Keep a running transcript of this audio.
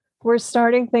We're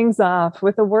starting things off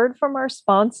with a word from our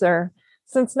sponsor.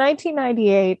 Since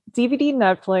 1998, DVD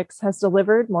Netflix has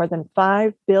delivered more than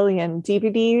 5 billion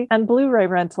DVD and Blu-ray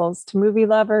rentals to movie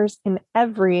lovers in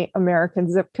every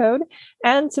American zip code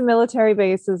and to military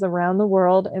bases around the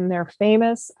world in their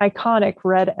famous, iconic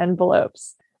red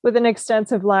envelopes. With an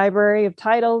extensive library of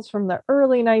titles from the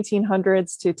early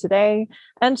 1900s to today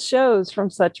and shows from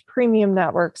such premium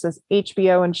networks as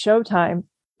HBO and Showtime,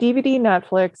 DVD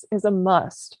Netflix is a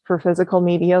must for physical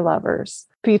media lovers.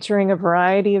 Featuring a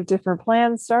variety of different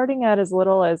plans starting at as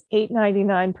little as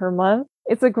 $8.99 per month,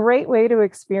 it's a great way to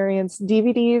experience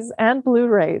DVDs and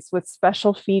Blu-rays with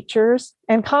special features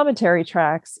and commentary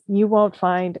tracks you won't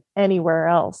find anywhere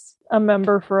else. A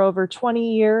member for over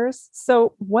 20 years,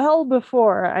 so well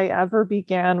before I ever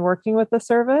began working with the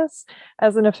service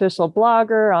as an official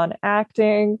blogger on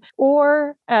acting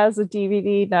or as a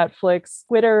DVD Netflix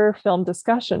Twitter film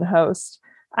discussion host,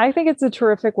 I think it's a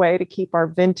terrific way to keep our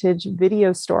vintage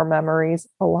video store memories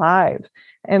alive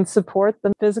and support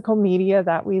the physical media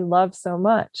that we love so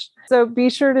much. So be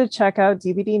sure to check out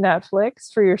DVD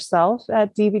Netflix for yourself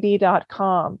at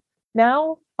dvd.com.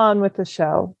 Now, on with the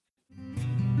show.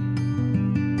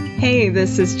 Hey,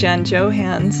 this is Jen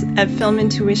Johans at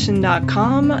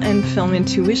filmintuition.com and Film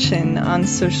Intuition on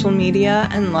social media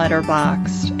and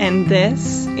Letterboxd. And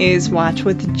this is Watch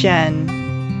with Jen.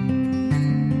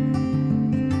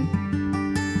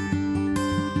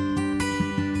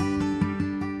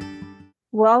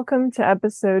 Welcome to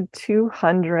episode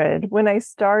 200. When I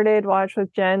started Watch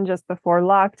with Jen just before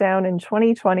lockdown in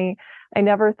 2020, I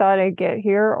never thought I'd get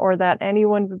here or that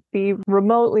anyone would be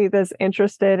remotely this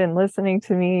interested in listening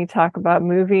to me talk about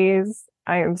movies.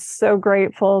 I am so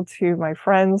grateful to my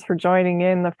friends for joining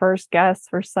in, the first guests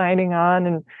for signing on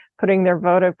and putting their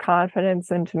vote of confidence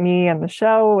into me and the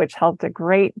show, which helped a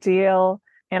great deal.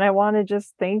 And I want to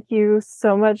just thank you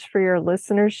so much for your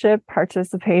listenership,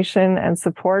 participation, and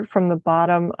support from the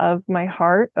bottom of my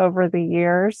heart over the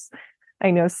years.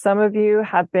 I know some of you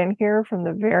have been here from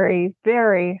the very,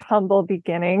 very humble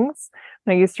beginnings.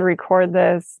 I used to record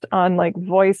this on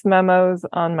voice memos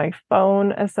on my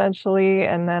phone, essentially.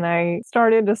 And then I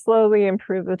started to slowly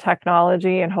improve the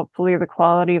technology and hopefully the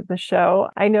quality of the show.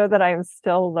 I know that I'm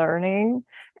still learning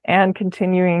and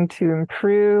continuing to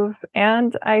improve.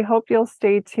 And I hope you'll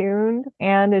stay tuned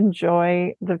and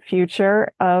enjoy the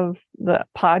future of the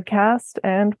podcast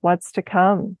and what's to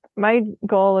come. My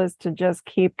goal is to just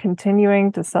keep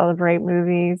continuing to celebrate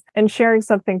movies and sharing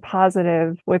something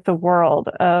positive with the world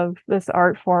of this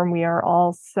art form we are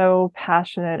all so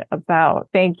passionate about.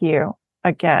 Thank you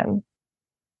again.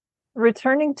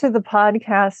 Returning to the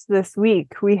podcast this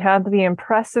week, we have the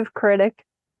impressive critic,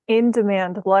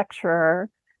 in-demand lecturer,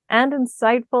 and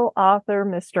insightful author,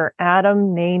 Mr.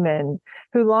 Adam Nayman,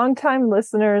 who longtime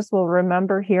listeners will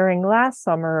remember hearing last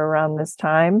summer around this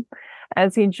time,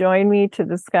 as he joined me to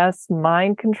discuss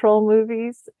mind control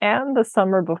movies, and the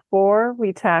summer before,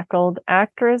 we tackled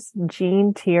actress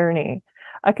Gene Tierney,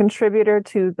 a contributor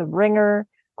to The Ringer,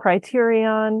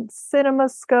 Criterion,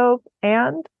 CinemaScope,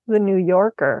 and The New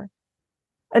Yorker.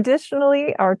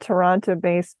 Additionally, our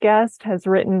Toronto-based guest has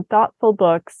written thoughtful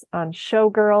books on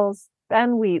Showgirls,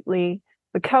 Ben Wheatley,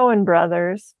 the Coen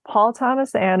brothers, Paul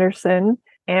Thomas Anderson,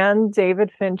 and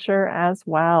David Fincher as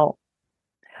well.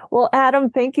 Well, Adam,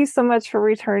 thank you so much for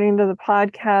returning to the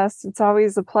podcast. It's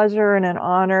always a pleasure and an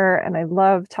honor, and I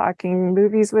love talking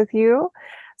movies with you.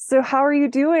 So how are you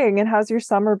doing, and how's your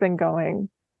summer been going?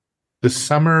 The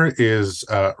summer is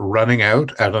running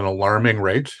out at an alarming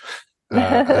rate.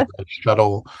 I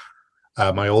shuttle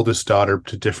my oldest daughter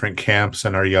to different camps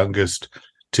and our youngest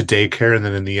to daycare, and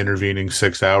then in the intervening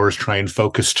 6 hours try and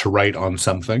focus to write on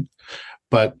something.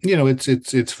 But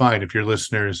it's fine. If your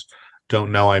listeners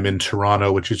don't know, I'm in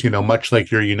Toronto, which is much like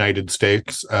your United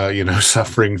States,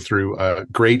 suffering through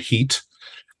great heat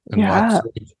and lots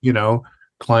of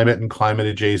climate and climate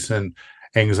adjacent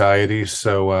anxiety.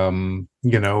 So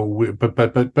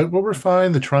but we're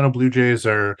fine. The Toronto Blue Jays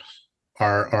are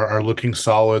looking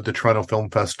solid. The Toronto Film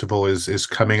Festival is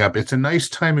coming up. It's a nice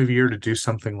time of year to do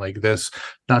something like this,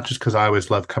 not just because I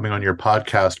always love coming on your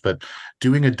podcast, but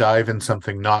doing a dive in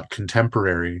something not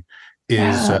contemporary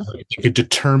is a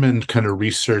determined kind of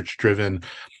research-driven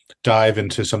dive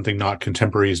into something not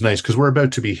contemporary is nice, because we're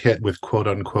about to be hit with quote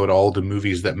unquote all the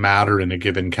movies that matter in a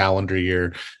given calendar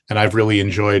year. And I've really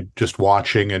enjoyed just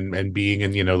watching and being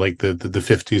in, the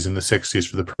 50s and the 60s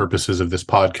for the purposes of this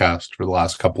podcast for the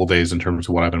last couple of days in terms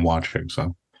of what I've been watching.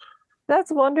 So that's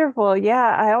wonderful.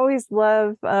 Yeah, I always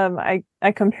love, I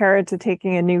compare it to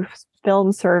taking a new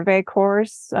film survey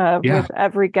course with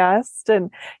every guest. And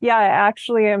yeah, I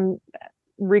actually am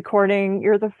recording.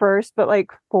 You're the first, but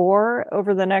like 4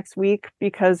 over the next week,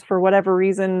 because for whatever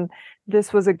reason,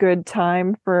 this was a good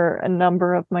time for a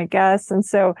number of my guests. And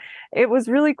so it was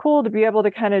really cool to be able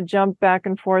to kind of jump back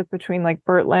and forth between like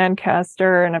Burt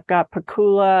Lancaster, and I've got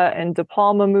Pakula and De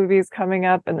Palma movies coming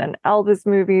up, and then Elvis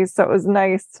movies. So it was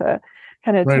nice to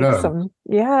kind of Right take on.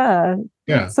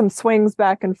 Yeah. some swings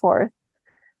back and forth.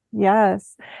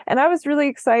 Yes. And I was really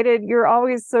excited. You're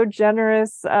always so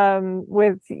generous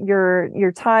with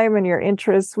your time and your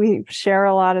interests. We share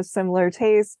a lot of similar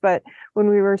tastes, but when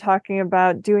we were talking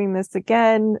about doing this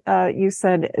again, you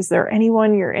said, is there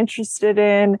anyone you're interested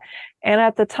in? And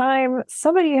at the time,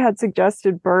 somebody had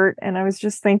suggested Burt, and I was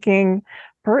just thinking,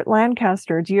 Burt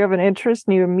Lancaster, do you have an interest?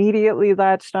 And you immediately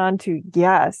latched on to,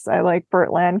 yes, I like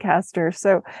Burt Lancaster.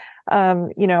 So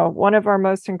one of our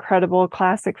most incredible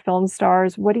classic film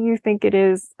stars. What do you think it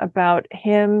is about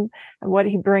him and what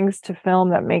he brings to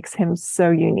film that makes him so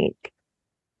unique?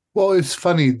 Well, it's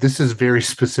funny. This is very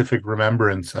specific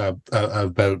remembrance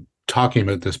about talking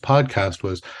about this podcast.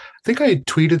 Was, I think I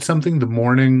tweeted something the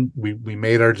morning we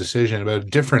made our decision about a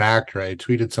different actor. I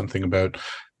tweeted something about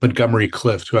Montgomery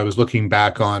Clift, who I was looking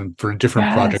back on for a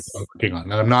different project I'm working on.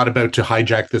 And I'm not about to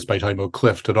hijack this by talking about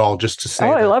Clift at all, just to say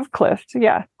I love Clift.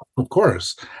 Yeah. Of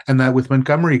course. And that with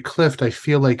Montgomery Clift, I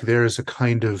feel like there's a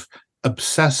kind of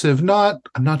obsessive, I'm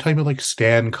not talking about like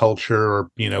stan culture or,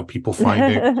 people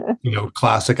finding,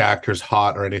 classic actors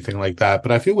hot or anything like that.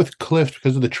 But I feel with Clift,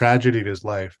 because of the tragedy of his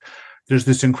life, there's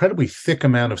this incredibly thick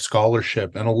amount of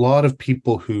scholarship and a lot of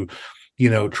people who,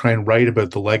 try and write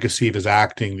about the legacy of his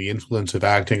acting, the influence of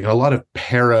acting, and a lot of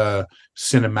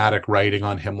cinematic writing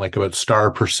on him, like about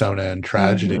star persona and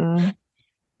tragedy. Mm-hmm.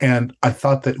 And I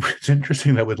thought that it's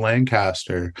interesting that with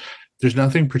Lancaster, there's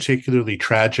nothing particularly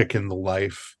tragic in the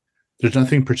life. There's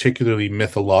nothing particularly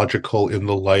mythological in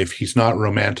the life. He's not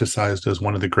romanticized as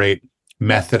one of the great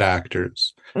method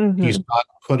actors. Mm-hmm. He's not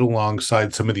put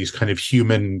alongside some of these kind of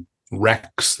human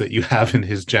wrecks that you have in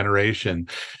his generation.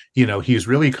 He's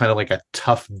really kind of like a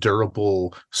tough,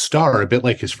 durable star, a bit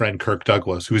like his friend Kirk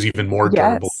Douglas, who was even more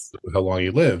durable with how long he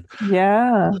lived.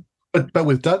 Yeah. But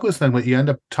with Douglas, then what you end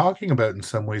up talking about in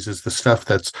some ways is the stuff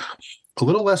that's a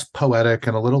little less poetic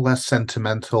and a little less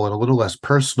sentimental and a little less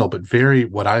personal, but very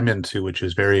what I'm into, which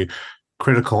is very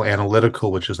critical,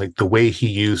 analytical, which is like the way he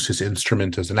used his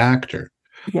instrument as an actor.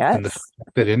 Yes. And the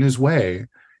fact that in his way,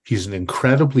 he's an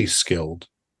incredibly skilled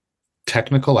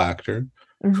technical actor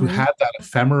who had that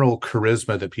ephemeral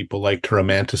charisma that people like to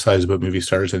romanticize about movie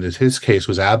stars. And in his case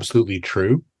was absolutely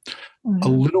true. A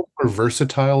little more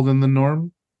versatile than the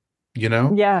norm,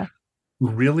 Yeah.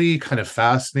 Really kind of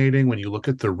fascinating when you look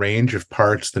at the range of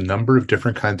parts, the number of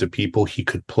different kinds of people he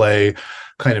could play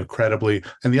kind of credibly.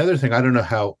 And the other thing, I don't know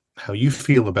how you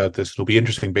feel about this. It'll be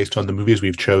interesting based on the movies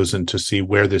we've chosen to see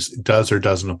where this does or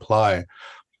doesn't apply.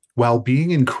 While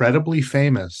being incredibly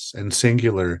famous and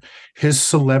singular, his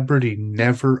celebrity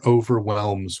never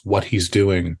overwhelms what he's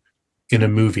doing in a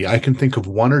movie. I can think of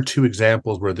 1 or 2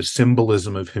 examples where the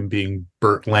symbolism of him being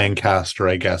Burt Lancaster,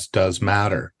 I guess, does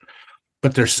matter.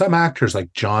 But there's some actors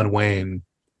like John Wayne.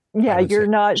 Yeah, you're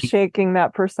not shaking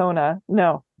that persona.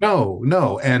 No.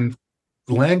 No. And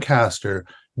Lancaster,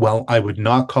 well, I would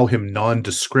not call him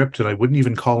nondescript, and I wouldn't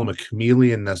even call him a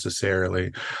chameleon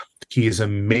necessarily. He is a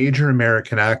major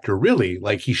American actor, really.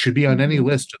 Like, he should be on any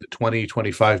list of the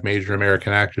 25 major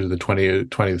American actors of the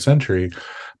 20th century,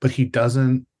 but he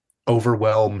doesn't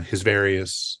overwhelm his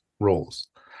various roles.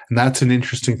 And that's an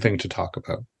interesting thing to talk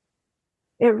about.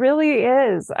 It really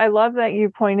is. I love that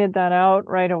you pointed that out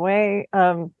right away.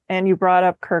 And you brought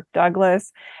up Kirk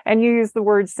Douglas, and you used the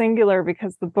word singular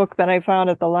because the book that I found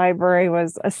at the library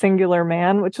was A Singular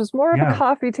Man, which was more of a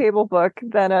coffee table book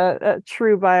than a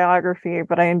true biography,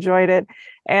 but I enjoyed it.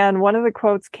 And one of the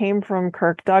quotes came from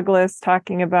Kirk Douglas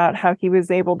talking about how he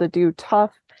was able to do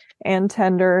tough and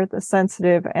tender, the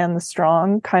sensitive and the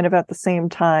strong kind of at the same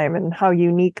time, and how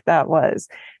unique that was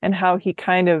and how he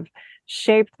kind of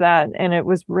shaped that, and it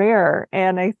was rare.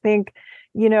 And I think,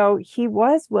 he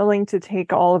was willing to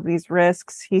take all of these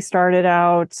risks. He started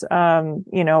out,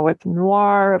 with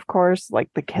noir, of course, like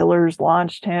The Killers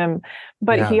launched him,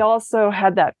 but he also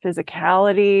had that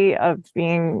physicality of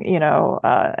being,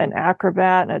 an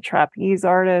acrobat and a trapeze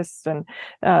artist and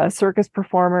a circus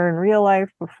performer in real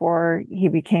life before he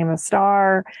became a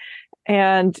star.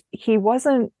 And he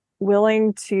wasn't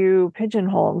willing to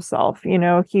pigeonhole himself.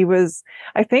 He was,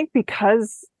 I think,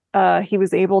 because he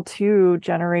was able to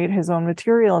generate his own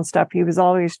material and stuff, he was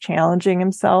always challenging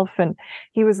himself, and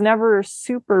he was never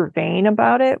super vain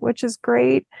about it, which is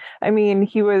great. I mean,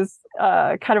 he was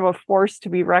kind of a force to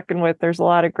be reckoned with. There's a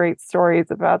lot of great stories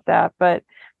about that, but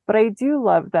I do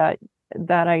love that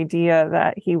that idea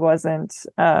that he wasn't,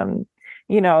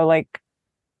 like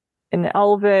an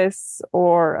Elvis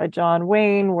or a John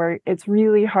Wayne, where it's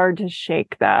really hard to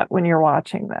shake that when you're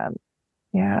watching them.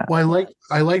 Yeah. Well,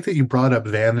 I like that you brought up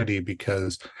vanity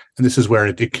because, and this is where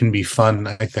it can be fun.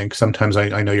 I think sometimes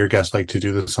I know your guests like to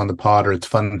do this on the pod, or it's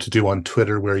fun to do on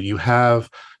Twitter, where you have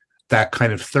that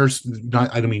kind of thirst.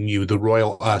 Not, I don't mean you, the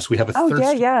royal us. We have Oh,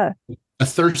 yeah, yeah. a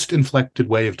thirst inflected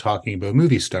way of talking about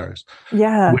movie stars.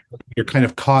 Yeah. Where you're kind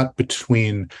of caught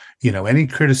between, any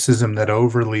criticism that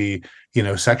overly,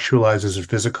 sexualizes or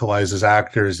physicalizes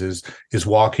actors is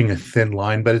walking a thin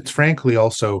line, but it's frankly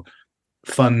also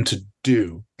fun to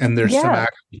do. And there's some Yeah.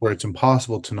 actors where it's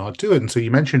impossible to not do it. And so you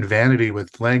mentioned vanity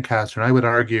with Lancaster, and I would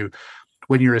argue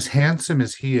when you're as handsome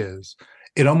as he is,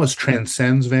 it almost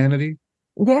transcends vanity.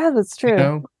 Yeah, that's You true.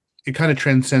 know, it kind of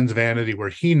transcends vanity where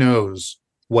he knows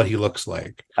what he looks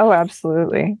like. Oh,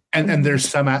 absolutely. And there's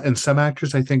some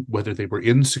actors, I think, whether they were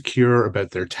insecure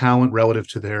about their talent relative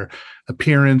to their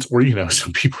appearance, or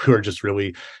some people who are just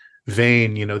really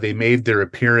vain, they made their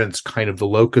appearance kind of the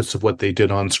locus of what they did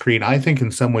on screen. I think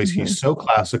in some ways Mhm. he's so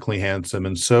classically handsome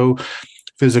and so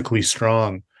physically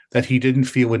strong that he didn't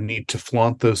feel a need to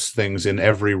flaunt those things in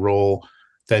every role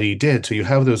that he did. So you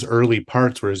have those early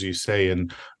parts where, as you say,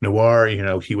 in noir,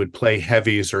 he would play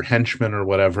heavies or henchmen or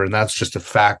whatever, and that's just a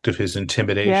fact of his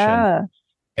intimidation Yeah.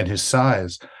 and his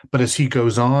size. But as he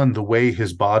goes on, the way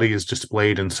his body is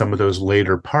displayed in some of those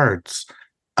later parts,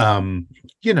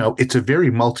 it's a very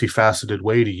multifaceted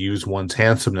way to use one's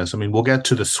handsomeness. I mean, we'll get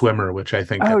to The Swimmer, which I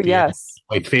think Oh, at the end, yes.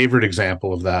 my favorite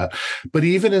example of that. But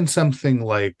even in something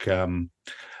like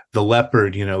The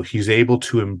Leopard, he's able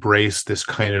to embrace this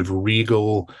kind of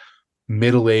regal,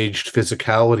 middle-aged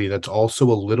physicality that's also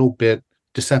a little bit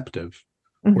deceptive,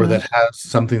 or Hmm. that has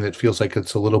something that feels like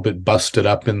it's a little bit busted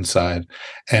up inside.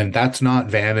 And that's not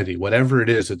vanity. Whatever it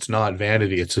is, it's not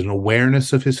vanity. It's an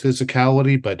awareness of his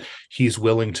physicality, but he's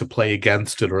willing to play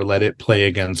against it or let it play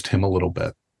against him a little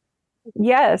bit.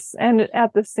 Yes. And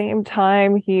at the same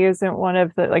time, he isn't one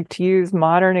of the, like, to use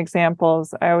modern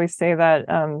examples, I always say that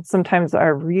sometimes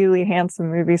our really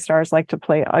handsome movie stars like to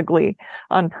play ugly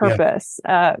on Yeah. purpose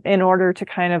in order to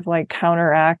kind of like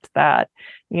counteract that.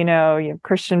 You have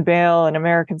Christian Bale in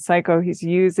American Psycho. He's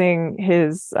using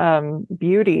his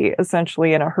beauty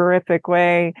essentially in a horrific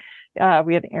way.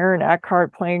 We had Aaron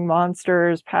Eckhart playing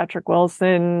monsters, Patrick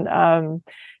Wilson,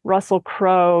 Russell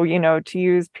Crowe, to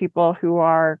use people who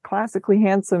are classically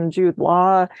handsome. Jude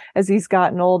Law, as he's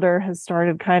gotten older, has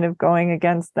started kind of going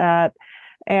against that.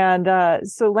 And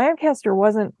so Lancaster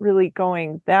wasn't really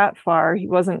going that far. He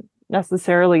wasn't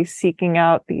necessarily seeking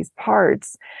out these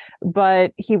parts,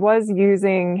 but he was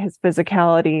using his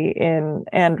physicality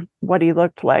and what he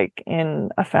looked like in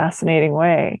a fascinating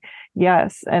way.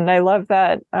 Yes. And I love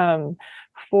that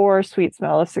for Sweet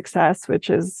Smell of Success, which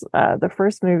is the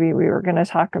first movie we were going to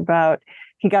talk about,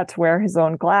 he got to wear his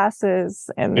own glasses,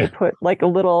 and they Yeah. put like a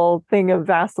little thing of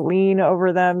Vaseline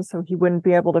over them so he wouldn't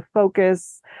be able to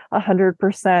focus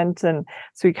 100%. And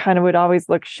so he kind of would always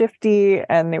look shifty,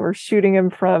 and they were shooting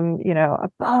him from,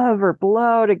 above or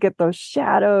below to get those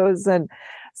shadows. And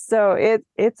so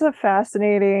it's a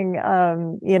fascinating,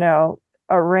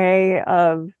 array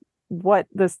of what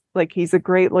this, like, he's a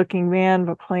great looking man,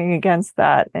 but playing against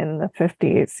that in the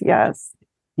 50s. Yes.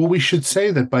 Well, we should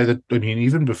say that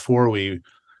even before we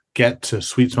get to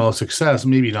Sweet Smell of Success,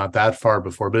 maybe not that far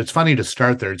before, but it's funny to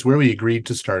start there. It's where we agreed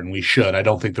to start, and we should. I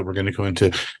don't think that we're going to go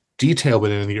into detail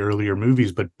with any of the earlier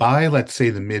movies, but by, let's say,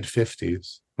 the mid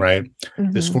 50s, right?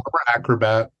 This Mm-hmm. former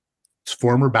acrobat, this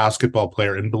former basketball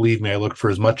player, and believe me, I looked for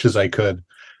as much as I could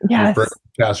with Burt Yes.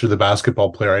 Lancaster, the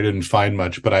basketball player. I didn't find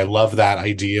much, but I love that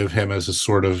idea of him as a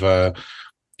sort of, an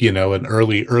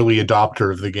early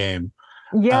adopter of the game.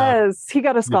 Uh, Yes. He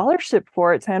got a scholarship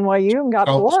for it to NYU and got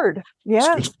bored.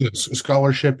 Yeah.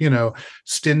 Scholarship,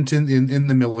 stint in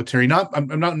the military.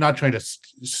 I'm not trying to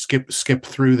skip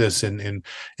through this in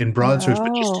broad strokes,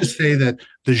 but just to No. say that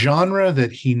the genre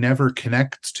that he never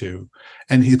connects to,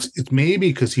 and it's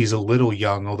maybe because he's a little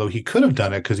young, although he could have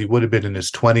done it because he would have been in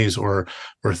his 20s or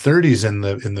 30s in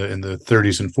the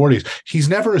 30s and 40s. He's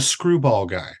never a screwball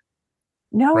guy,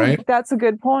 No, right? that's a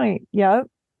good point. Yep.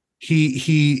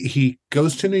 He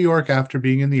goes to New York after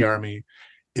being in the army.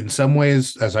 In some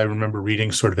ways, as I remember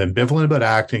reading, sort of ambivalent about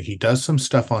acting. He does some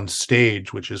stuff on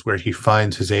stage, which is where he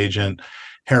finds his agent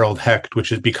Harold Hecht,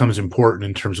 which becomes important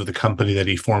in terms of the company that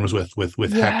he forms with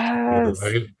Hecht. Yes.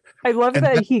 Right? I love And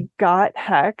that he got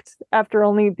Hecht after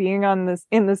only being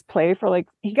in this play for, like,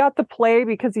 he got the play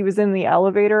because he was in the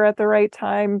elevator at the right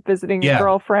time visiting a yeah,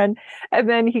 girlfriend, and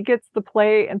then he gets the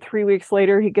play, and 3 weeks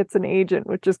later he gets an agent,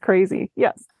 which is crazy.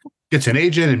 Yes. gets an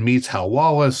agent and meets Hal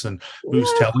Wallace and moves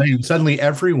to Yeah. LA, and suddenly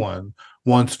everyone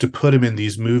wants to put him in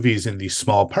these movies in these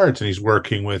small parts, and he's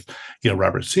working with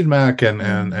Robert Siodmak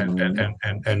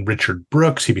Hmm. and Richard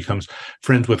Brooks. He becomes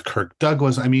friends with Kirk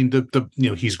Douglas. I mean,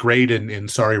 the he's great in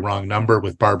Sorry Wrong Number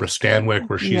with Barbara Stanwyck,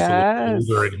 where she's a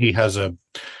little older, Yes. and he has a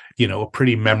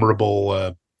pretty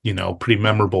memorable pretty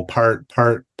memorable part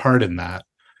in that.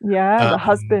 Yeah, the um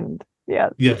husband. Yeah.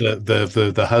 yeah,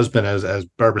 the husband, as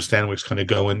Barbara Stanwyck's kind of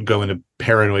go into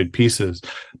paranoid pieces.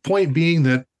 Point being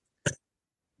that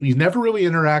he never really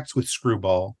interacts with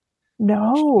Screwball.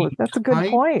 No, He that's a good kind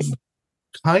point.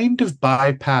 kind of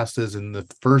bypasses in the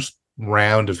first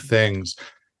round of things,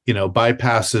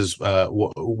 bypasses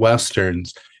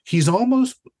westerns. He's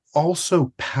almost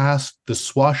also past the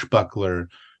swashbuckler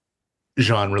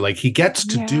genre. Like, he gets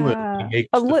to do it when Yeah. he makes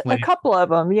the A flame. couple of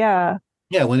them. Yeah.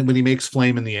 Yeah, when he makes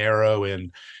Flame in the Arrow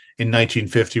in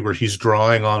 1950, where he's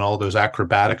drawing on all those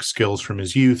acrobatic skills from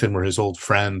his youth, and where his old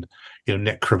friend,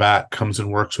 Nick Cravat, comes and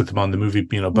works with him on the movie,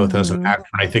 both as an Hmm. actor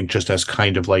and I think just as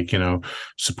kind of like,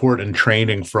 support and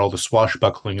training for all the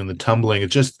swashbuckling and the tumbling.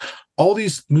 It's just all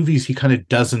these movies he kind of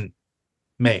doesn't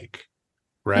make,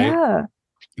 right? Yeah.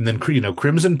 And then,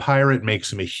 Crimson Pirate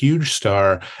makes him a huge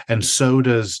star, and so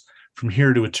does From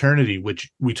Here to Eternity, which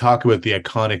we talk about the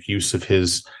iconic use of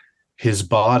his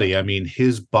body. I mean,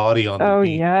 his body on the Oh,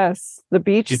 beach. yes. The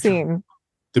beach It's scene.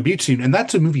 the beach scene, and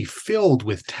that's a movie filled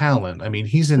with talent. I mean,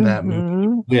 he's in that movie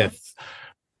Hmm. with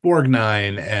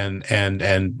Borgnine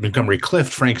and Montgomery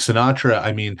Clift, Frank Sinatra.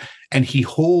 I mean, and he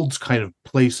holds kind of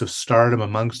place of stardom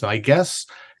amongst them. I guess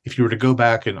if you were to go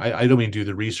back, and I don't mean do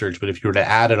the research, but if you were to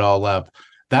add it all up,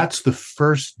 that's the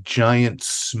first giant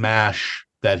smash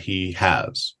that he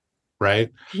has,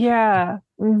 right? Yeah.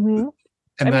 Hmm.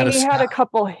 I And that mean, he is had a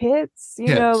couple hits,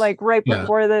 hits. like right Yeah.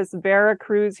 before this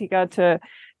Veracruz, he got to,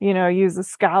 use a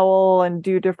scowl and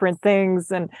do different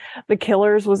things. And The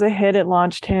Killers was a hit. It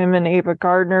launched him and Ava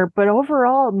Gardner. But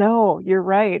overall, no, you're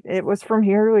right. It was From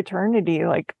Here to Eternity,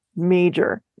 like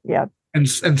major. Yeah. And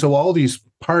so all these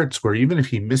parts where even if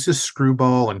he misses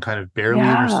Screwball and kind of barely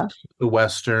Yeah. intersects with the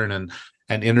Western and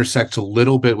intersects a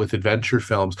little bit with adventure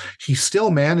films, he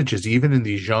still manages, even in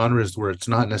these genres where it's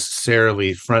not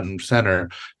necessarily front and center,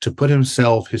 to put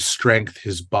himself, his strength,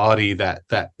 his body, that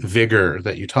vigor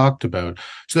that you talked about,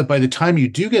 so that by the time you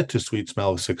do get to Sweet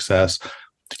Smell of Success,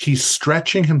 he's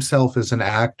stretching himself as an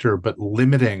actor, but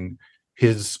limiting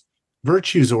his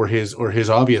virtues or his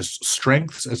obvious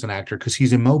strengths as an actor because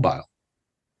he's immobile,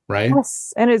 right?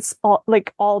 Yes. And it's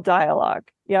all dialogue.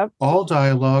 Yep. All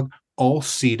dialogue, all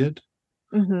seated.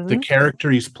 The Hmm. character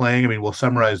he's playing, I mean, we'll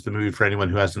summarize the movie for anyone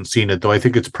who hasn't seen it, though I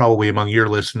think it's probably among your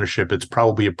listenership, it's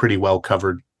probably a pretty well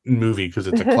covered movie because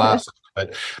it's a classic.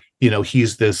 But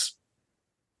he's this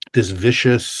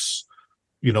vicious,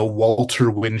 Walter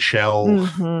Winchell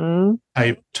Hmm.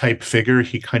 type figure.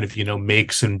 He kind of,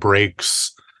 makes and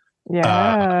breaks uh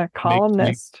Yeah. make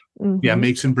Columnist. yeah, Hmm.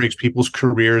 makes and breaks people's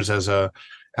careers as a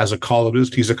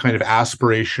columnist. He's a kind of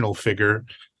aspirational figure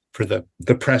for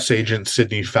the press agent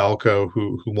Sidney Falco,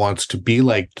 who wants to be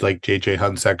like JJ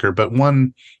Hunsaker. But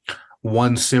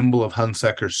one symbol of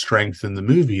Hunsaker's strength in the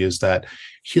movie is that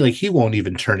he won't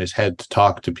even turn his head to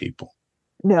talk to people,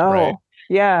 right? No.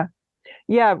 Yeah.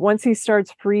 Yeah, once he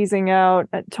starts freezing out,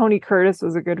 Tony Curtis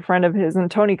was a good friend of his,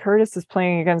 and Tony Curtis is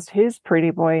playing against his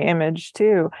pretty boy image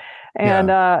too. And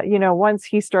Yeah. once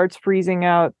he starts freezing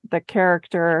out, the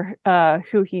character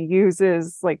who he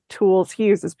uses like tools, he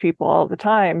uses people all the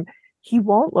time. He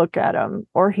won't look at him,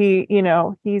 or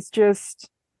he's just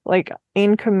like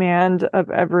in command of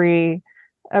every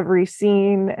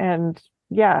scene. And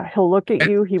yeah, he'll look at And,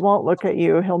 you, he won't look at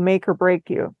you, he'll make or break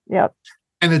you. Yep.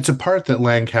 and it's a part that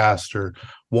Lancaster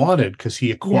wanted because he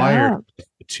acquired Yeah.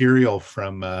 material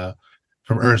from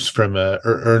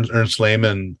Ernst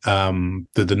Lehman,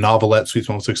 the novelette Sweet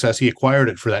Small Success. He acquired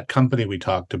it for that company we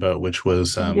talked about, which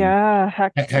was Yeah,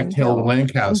 Hecht and Heckel and Hill. Hmm.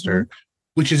 Lancaster,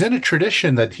 which is in a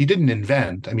tradition that he didn't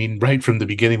invent. I mean, right from the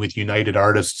beginning with United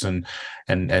Artists and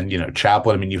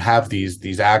Chaplin. I mean, you have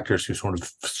these actors who sort of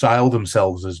style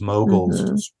themselves as moguls,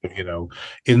 Hmm.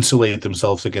 insulate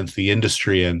themselves against the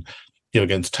industry and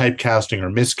against typecasting or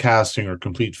miscasting or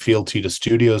complete fealty to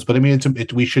studios. But I mean,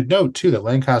 we should note too that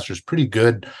Lancaster's pretty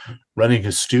good running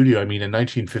his studio. I mean, in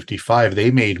 1955,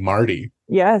 they made Marty,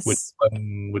 which Yes.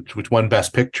 which won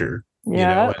Best Picture,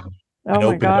 Yeah. and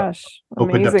Oh my gosh.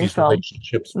 opened up Amazing these film.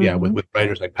 relationships, yeah, Hmm. with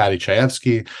writers like Paddy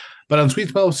Chayefsky. But on Sweet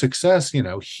Smell of Success,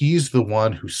 he's the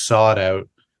one who sought out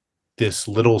this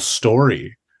little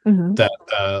story Hmm.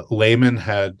 that Layman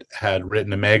had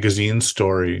written a magazine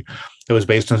story that was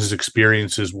based on his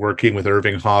experiences working with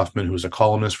Irving Hoffman, who was a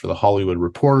columnist for the Hollywood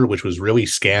Reporter, which was really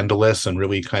scandalous and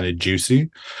really kind of juicy.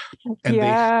 And they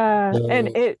had Yeah.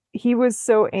 And he was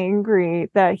so angry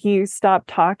that he stopped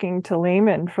talking to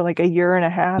Lehman for like a year and a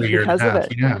half a year and a because of half,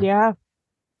 it. yeah. Yeah.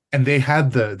 And they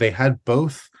had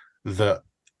both the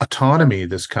autonomy,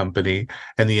 this company,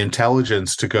 and the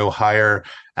intelligence to go hire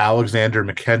Alexander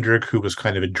McKendrick, who was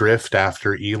kind of adrift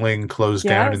after Ealing closed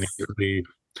down in the Yes. early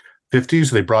 50s.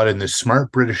 They brought in this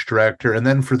smart British director. And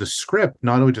then for the script,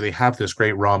 not only do they have this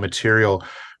great raw material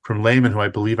from Lehman, who I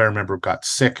believe I remember got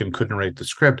sick and couldn't write the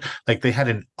script, like they had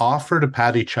an offer to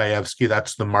Paddy Chayefsky,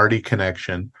 that's the Marty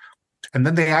connection. And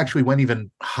then they actually went even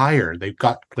higher. They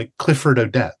got like Clifford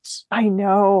Odets. I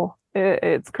know.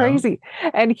 It's You crazy.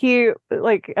 And he,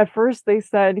 like, at first they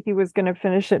said he was going to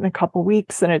finish it in a couple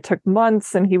weeks, and it took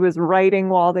months, and he was writing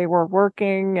while they were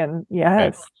working. And Right.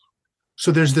 yes.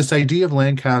 So there's this idea of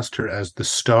Lancaster as the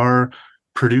star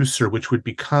producer, which would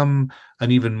become an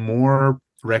even more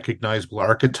recognizable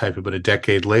archetype about a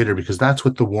decade later, because that's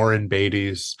what the Warren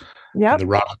Beatties and Yep. the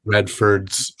Robert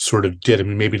Redfords sort of did. I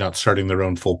mean, maybe not starting their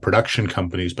own full production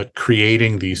companies, but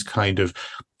creating these kind of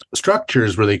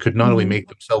structures where they could not only Hmm. make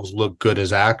themselves look good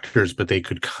as actors, but they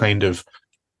could kind of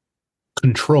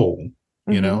control,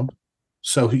 you Hmm. know?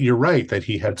 So you're right that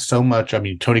he had so much. I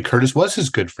mean, Tony Curtis was his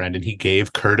good friend, and he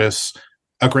gave Curtis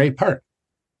a great part.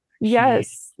 He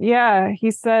Yes. Yeah.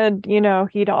 He said,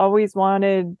 he'd always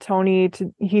wanted Tony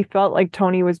he felt like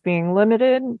Tony was being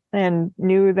limited and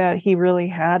knew that he really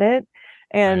had it.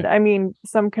 And right, I mean,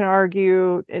 some can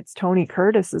argue it's Tony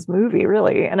Curtis's movie,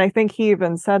 really. And I think he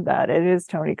even said that it is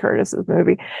Tony Curtis's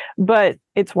movie, but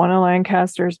it's one of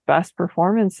Lancaster's best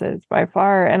performances by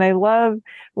far. And I love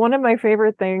one of my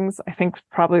favorite things, I think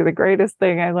probably the greatest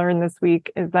thing I learned this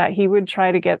week, is that he would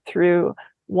try to get through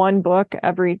one book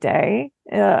every day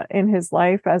in his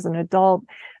life as an adult.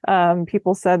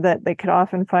 People said that they could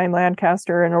often find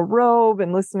Lancaster in a robe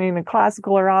and listening to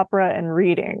classical or opera and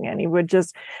reading, and he would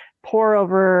just pore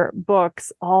over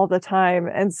books all the time.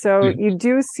 And so yeah, you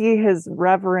do see his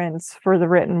reverence for the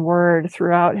written word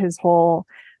throughout his whole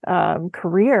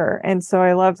career. And so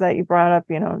I love that you brought up,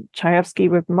 Chayefsky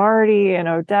with Marty and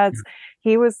Odets.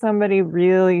 He was somebody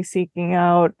really seeking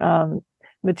out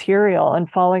material and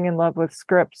falling in love with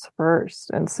scripts first.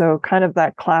 And so kind of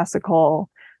that classical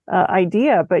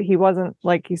idea, but he wasn't,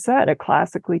 like you said, a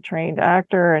classically trained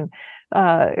actor. And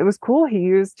it was cool. He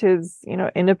used his,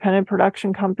 independent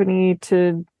production company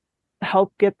to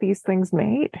help get these things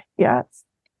made. Yes.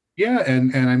 yeah,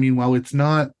 and I mean, while it's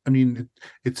not, I mean,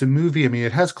 it's a movie. I mean,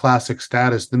 it has classic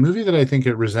status. The movie that I think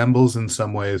it resembles in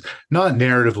some ways, not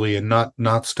narratively and not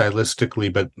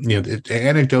stylistically, but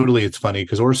anecdotally, it's funny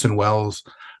because Orson Welles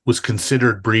was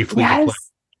considered briefly to play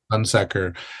Yes.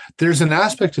 Hunsaker. There's an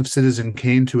aspect of Citizen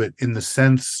Kane to it in the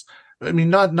sense, I mean,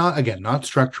 not again, not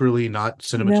structurally, not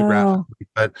No. cinematographically,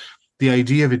 but the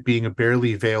idea of it being a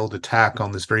barely veiled attack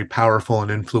on this very powerful and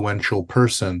influential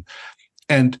person,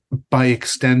 and by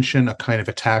extension, a kind of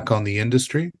attack on the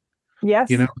industry. You Yes.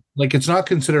 know, like it's not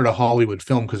considered a Hollywood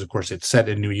film because, of course, it's set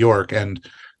in New York. And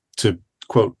to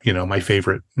quote, my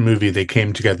favorite movie, They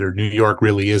Came Together, New York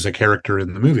really is a character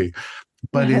in the movie,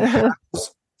 but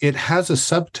it has a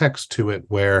subtext to it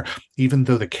where even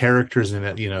though the characters in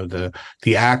it,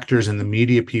 the actors and the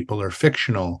media people are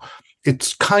fictional,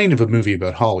 it's kind of a movie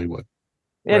about Hollywood,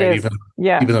 It right? is.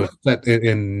 Yeah. Even though it's set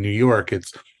in New York,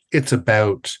 it's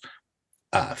about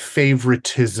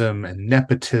favoritism and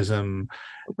nepotism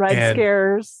Red and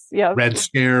Scares. Yep. Red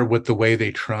Scare with the way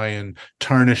they try and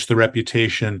tarnish the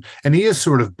reputation. And he is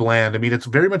sort of bland. I mean, it's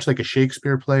very much like a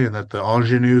Shakespeare play in that the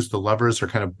ingenues, the lovers, are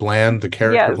kind of bland. The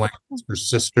character of Yes. Lancaster's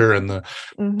sister and the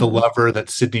Hmm. lover that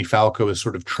Sidney Falco is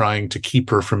sort of trying to keep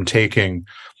her from taking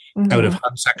out of Hmm.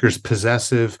 Hunsaker's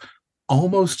possessive,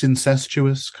 almost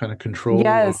incestuous kind of control of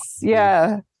Yes. his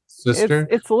Yeah. It's sister.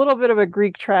 it's a little bit of a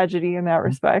Greek tragedy in that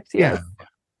respect. Yes.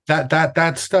 Yeah,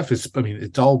 that stuff is, I mean,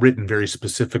 it's all written very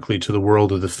specifically to the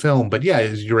world of the film, but yeah,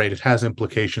 you're right, it has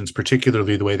implications,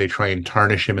 particularly the way they try and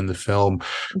tarnish him in the film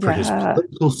for his Yeah.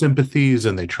 political sympathies,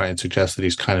 and they try and suggest that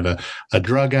he's kind of a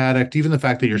drug addict. Even the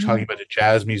fact that you're talking about a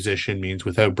jazz musician means,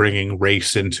 without bringing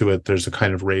race into it, there's a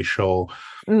kind of racial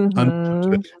undertone to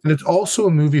Hmm. it. And it's also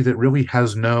a movie that really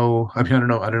has no, I mean, I don't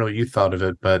know what you thought of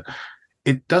it, but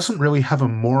it doesn't really have a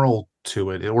moral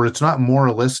to it, or it's not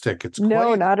moralistic. it's No,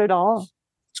 quite not at all.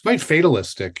 it's quite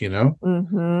fatalistic,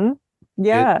 Hmm. It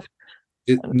Yeah.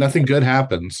 nothing good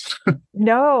happens.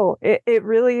 No, it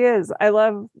really is. I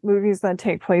love movies that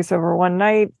take place over one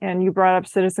night. And you brought up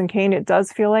Citizen Kane. It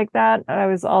does feel like that. I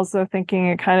was also thinking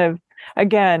it kind of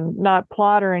Again, not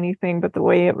plot or anything, but the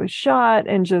way it was shot,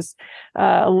 and just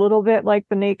a little bit like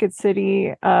The Naked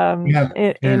City. Yeah, In yeah.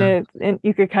 it, and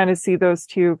you could kind of see those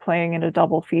two playing in a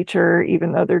double feature,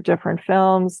 even though they're different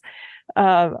films.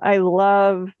 I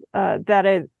love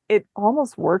that it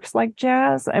almost works like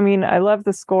jazz. I mean, I love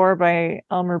the score by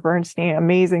Elmer Bernstein,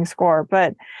 amazing score,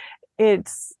 but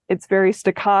it's very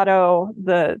staccato.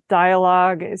 The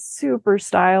dialogue is super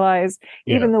stylized.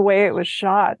 Yeah. Even the way it was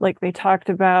shot, like they talked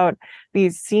about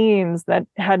these scenes that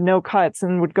had no cuts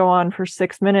and would go on for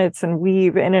 6 minutes and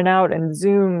weave in and out and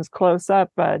zooms close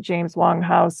up. James Wong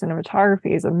Howe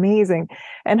cinematography is amazing,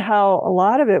 and how a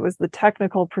lot of it was the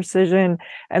technical precision,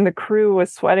 and the crew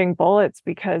was sweating bullets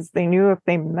because they knew if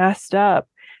they messed up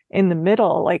in the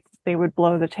middle, like they would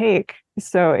blow the take.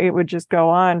 So it would just go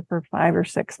on for 5 or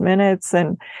 6 minutes.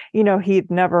 And, he'd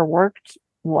never worked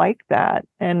like that,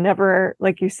 and never,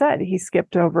 like you said, he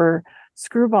skipped over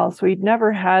Screwball. So he'd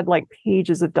never had like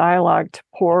pages of dialogue to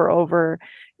pour over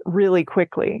really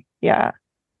quickly. Yeah.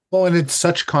 Well, and it's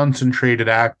such concentrated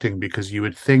acting because you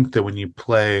would think that when you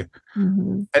play,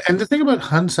 Mm-hmm. and the thing about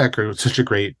Hunsaker, it's such a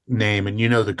great name, and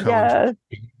Yeah.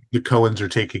 The Coens are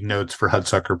taking notes for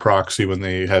Hudsucker Proxy when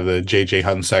they have the JJ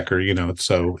Hunsaker. It's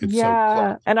so close.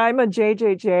 Yeah. And I'm a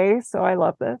JJJ, so I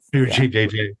love this. You're Yeah.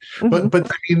 JJ, Mm-hmm.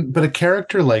 but I mean, but a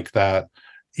character like that,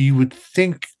 you would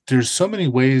think there's so many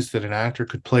ways that an actor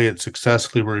could play it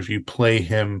successfully. Where if you play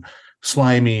him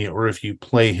slimy, or if you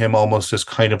play him almost as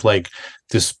kind of like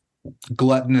this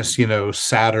gluttonous,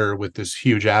 satyr with this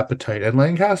huge appetite. And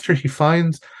Lancaster, he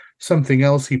finds something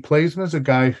else. He plays him as a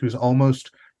guy who's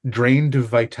almost drained of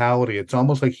vitality. It's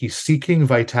almost like he's seeking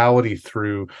vitality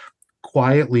through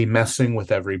quietly messing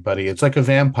with everybody. It's like a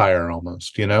vampire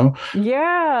almost.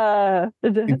 Yeah.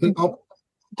 All-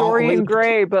 Dorian like,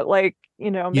 Gray, but like,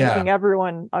 yeah, making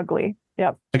everyone ugly.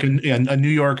 Yep. like a New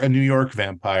York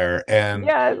vampire. and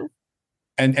Yeah.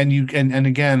 and and you and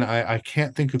again, I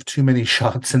can't think of too many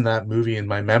shots in that movie in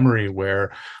my memory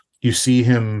where you see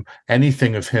him,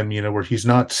 anything of him, where he's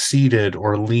not seated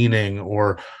or leaning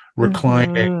or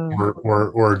reclining Mm-hmm.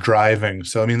 or driving.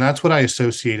 So I mean, that's what I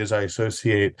associate, as I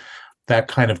associate that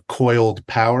kind of coiled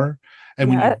power.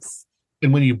 And Yes.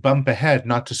 when you bump ahead,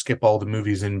 not to skip all the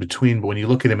movies in between, but when you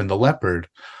look at him in The Leopard,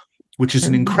 which is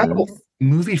an incredible Mm-hmm.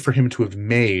 movie for him to have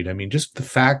made. I mean, just the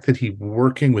fact that he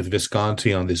working with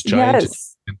Visconti on this giant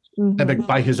Yes. Mm-hmm.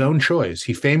 by his own choice.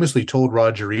 He famously told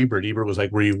Roger Ebert. Ebert was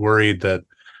like, "Were you worried that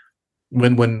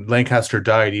when Lancaster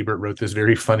died?" Ebert wrote this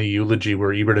very funny eulogy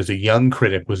where Ebert, as a young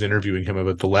critic, was interviewing him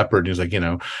about The Leopard, and he was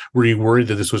like, "Were you worried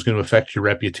that this was going to affect your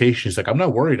reputation?" He's like, "I'm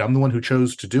not worried. I'm the one who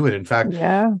chose to do it." In fact,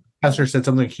 Yeah. Lancaster said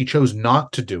something like he chose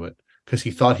not to do it because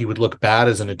he thought he would look bad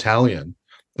as an Italian.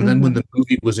 And then when Mm-hmm. the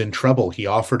movie was in trouble, he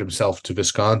offered himself to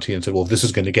Visconti and said, "Well, if this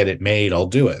is going to get it made, I'll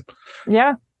do it."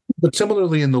 Yeah. But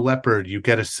similarly, in The Leopard, you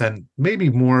get a sense, maybe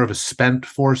more of a spent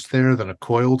force there than a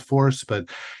coiled force, but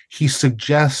he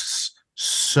suggests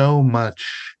so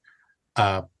much,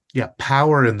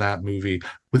 power in that movie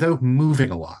without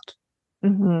moving a lot.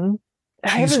 Mm-hmm. I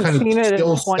He's haven't kind of seen it in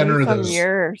still 20 center of some those,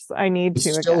 years. I need to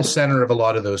still again. center of a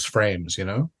lot of those frames.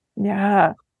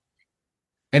 Yeah.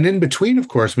 And in between, of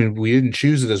course, I mean, we didn't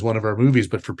choose it as one of our movies,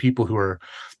 but for people who are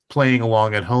playing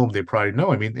along at home, they probably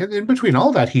know. I mean, in between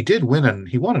all that, he won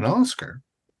an Oscar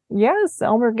Yes.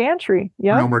 Elmer Gantry. for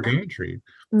Yep. Elmer Gantry,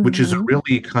 which is a Mm-hmm.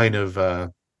 really kind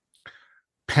of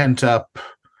pent up,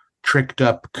 tricked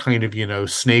up kind of,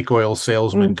 snake oil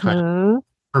salesman kind of Mm-hmm.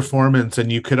 performance.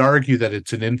 And you could argue that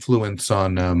it's an influence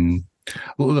on, I mean,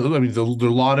 there are a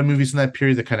lot of movies in that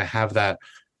period that kind of have that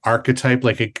archetype.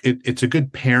 Like it's a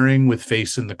good pairing with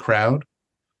Face in the Crowd,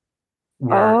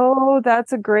 where Oh,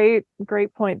 that's a great,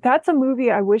 great point. That's a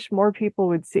movie I wish more people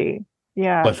would see.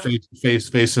 Yeah. but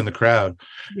face in the crowd.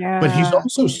 But he's Yeah.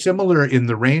 also similar in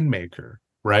The Rainmaker,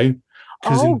 right?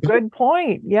 Because Oh, in good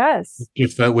point. Yes.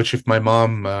 if my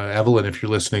mom, Evelyn, if you're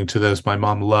listening to this, my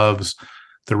mom loves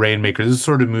The Rainmaker. This is the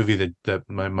sort of movie that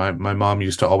my mom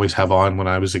used to always have on when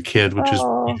I was a kid, which is the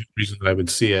Oh. reason that I would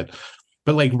see it.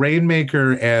 But like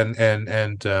Rainmaker and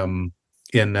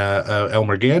in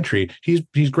Elmer Gantry,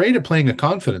 he's great at playing a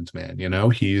confidence man.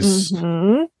 He's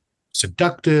Mm-hmm.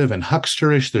 seductive and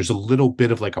hucksterish. There's a little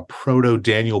bit of like a proto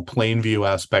Daniel Plainview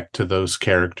aspect to those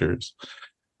characters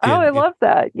Oh, I in love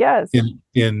that. Yes.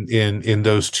 in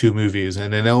those two movies.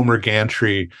 And in Elmer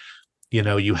Gantry,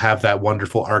 you have that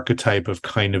wonderful archetype of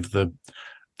kind of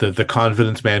the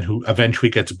confidence man who eventually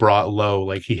gets brought low.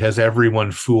 Like he has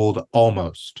everyone fooled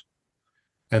almost,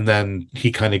 and then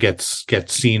he kind of gets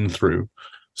seen through.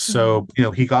 So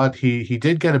he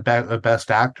did get a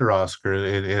best actor Oscar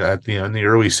in the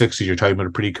early '60s. You're talking about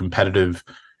a pretty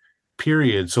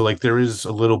period. So like there is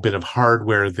a little bit of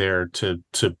hardware there to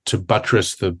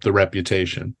buttress the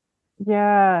reputation.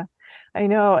 Yeah, I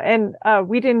know. And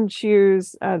we didn't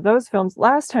choose those films.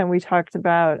 Last time we talked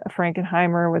about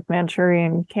Frankenheimer with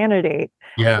Manchurian Candidate.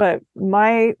 Yeah. But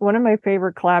my one of my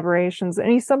favorite collaborations,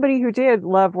 and he's somebody who did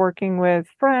love working with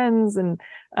friends, and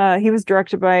he was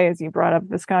directed by, as you brought up,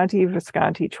 Visconti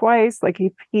twice. Like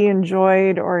he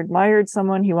enjoyed or admired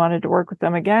someone, he wanted to work with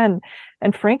them again.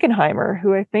 And Frankenheimer,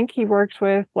 who I think he worked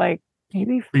with like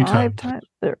maybe Three five times. times,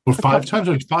 Or a five couple. times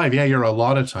or five. Yeah, you're a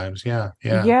lot of times. Yeah,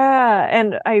 yeah. Yeah,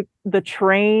 and The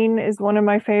Train is one of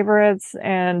my favorites,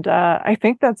 and I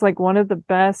think that's like one of the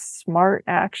best smart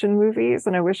action movies,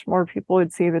 and I wish more people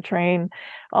would see The Train.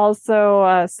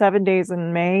 Also, 7 Days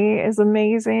in May is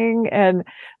amazing, and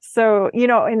so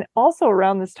and also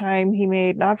around this time he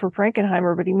made, not for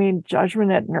Frankenheimer, but he made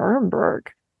Judgment at Nuremberg.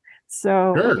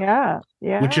 So Sure. yeah,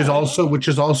 yeah, Which is also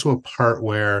a part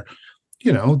where,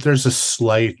 there's a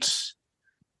slight,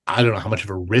 I don't know how much of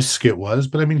a risk it was,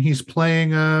 but I mean he's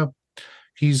playing a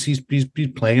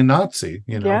Nazi,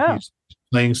 yeah, he's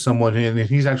playing someone, and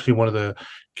he's actually one of the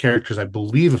characters, I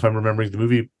believe, if I'm remembering the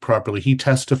movie properly, he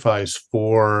testifies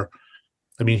for,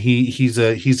 I mean, he's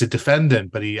a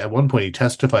defendant, but he at one point he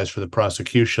testifies for the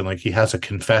prosecution, like he has a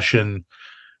confession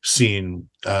scene.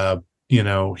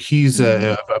 He's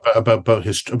mhm. about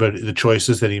the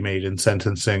choices that he made in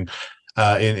sentencing,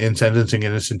 in sentencing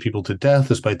innocent people to death,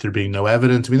 despite there being no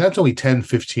evidence. I mean, that's only 10,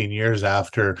 15 years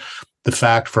after the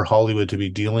fact for Hollywood to be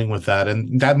dealing with that.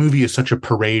 And that movie is such a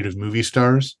parade of movie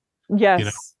stars, you know,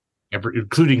 Yes.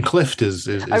 including Clift I is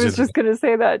was in. just gonna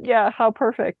say that. Yeah, how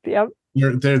perfect. Yep.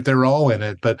 They're all in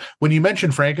it. But when you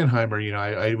mention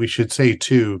Frankenheimer, we should say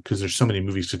too, because there's so many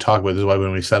movies to talk about. This is why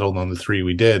when we settled on the three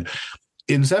we did.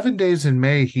 In 7 Days in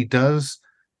May, he does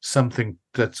something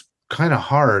that's kind of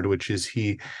hard, which is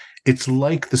it's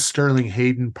like the Sterling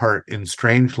Hayden part in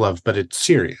Strangelove, but it's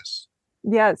serious,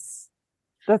 Yes.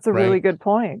 That's a really right? good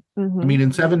point. I mean,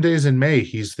 in 7 Days in May,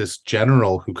 he's this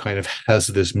general who kind of has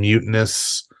this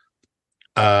mutinous,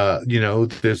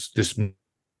 this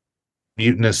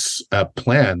mutinous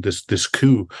plan, this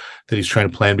coup that he's trying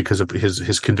to plan because of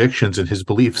his convictions and his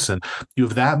beliefs. And you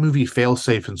have that movie,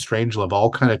 Failsafe and Strangelove,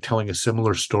 all kind of telling a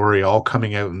similar story, all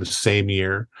coming out in the same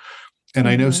year. And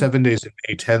I know Hmm. 7 Days in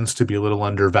May tends to be a little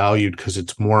undervalued because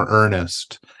it's more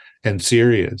earnest and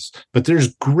serious. But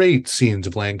there's great scenes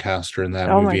of Lancaster in that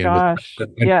Oh my movie, and with gosh.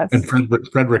 and Yes.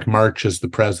 Frederick March as the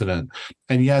president.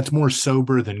 And yeah, it's more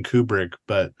sober than Kubrick,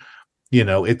 but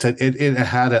it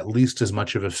had at least as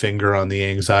much of a finger on the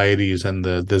anxieties and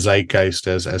the zeitgeist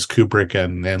as Kubrick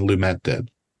and Lumet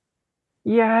did.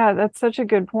 Yeah, that's such a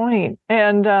good point.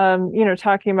 And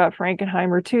talking about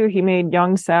Frankenheimer too, he made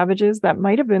Young Savages. That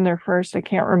might have been their first. I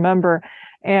can't remember.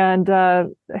 And I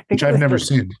think Which it I've was never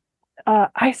seen.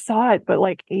 I saw it, but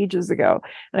like ages ago.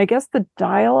 And I guess the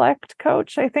dialect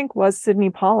coach, I think, was Sidney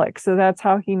Pollack. So that's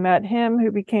how he met him, who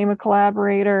became a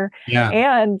collaborator Yeah.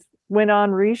 and went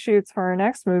on reshoots for our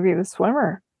next movie, The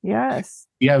Swimmer. Yes.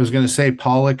 Yeah, I was going to say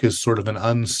Pollock is sort of an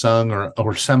unsung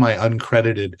or semi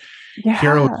uncredited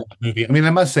hero of Yeah. the movie. I mean,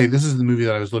 I must say this is the movie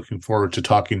that I was looking forward to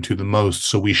talking to the most,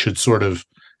 so we should sort of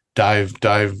dive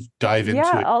into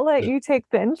Yeah, it. I'll let you take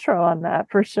the intro on that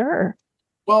for sure.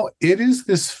 Well, it is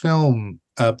this film.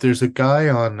 There's a guy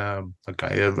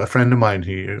a friend of mine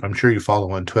who I'm sure you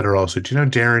follow on Twitter also. Do you know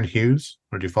Darren Hughes?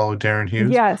 Or do you follow Darren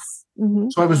Hughes? Yes. Hmm.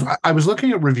 So I was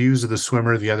looking at reviews of The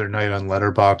Swimmer the other night on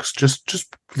Letterboxd.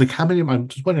 Just like I'm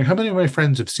just wondering how many of my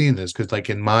friends have seen this, because like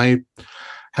in my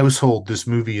household, this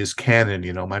movie is canon.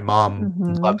 My mom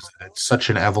Hmm. loves it. It's such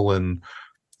an Evelyn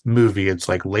movie. It's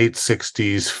like late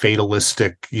 60s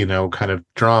fatalistic, kind of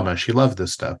drama. She loved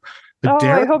this stuff. But Oh, I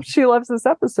Darren, hope she loves this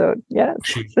episode. Yes.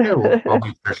 yeah, well, I'll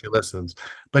make sure she listens.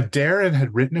 But Darren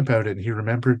had written about it,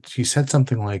 and he said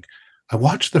something like, I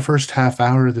watched the first half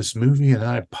hour of this movie and then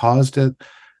I paused it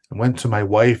and went to my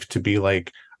wife to be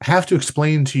like, I have to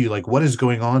explain to you like what is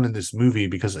going on in this movie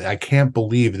because I can't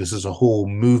believe this is a whole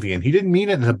movie. And he didn't mean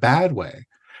it in a bad way.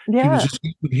 Yeah.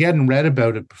 He hadn't read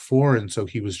about it before, and so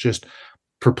he was just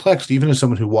perplexed, even as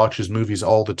someone who watches movies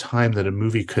all the time, that a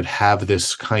movie could have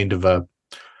this kind of a,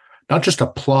 not just a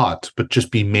plot, but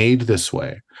just be made this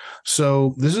way.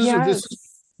 So Yes.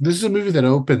 this is a movie that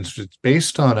opens. It's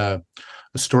based on a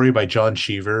story by John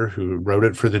Cheever, who wrote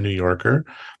it for the New Yorker.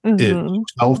 It's Hmm.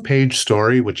 a 12-page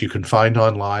story, which you can find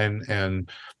online and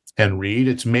read.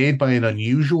 It's made by an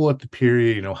unusual at the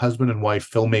period, husband and wife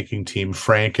filmmaking team,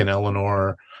 Frank and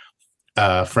Eleanor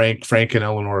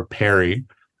Perry.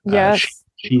 Yes.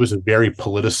 She was a very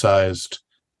politicized.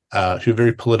 She was a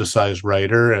very politicized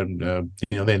writer, and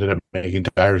they ended up making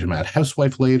Diary of a Mad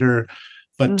Housewife later.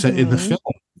 But in the Mm-hmm. film,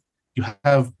 you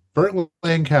have Burt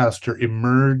Lancaster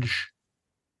emerge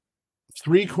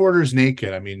three-quarters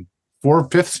naked. I mean,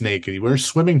 four-fifths naked. He wears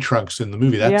swimming trunks in the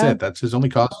movie. That's Yeah. it. That's his only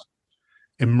costume.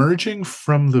 Emerging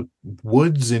from the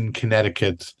woods in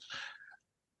Connecticut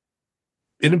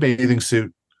in a bathing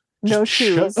suit, No just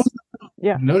shows shoes.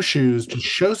 Yeah. no shoes, just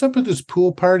shows up at this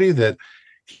pool party that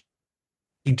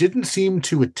he didn't seem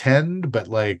to attend, but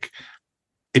like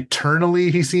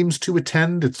eternally he seems to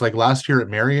attend. It's like last year at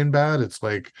Marienbad. It's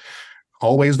like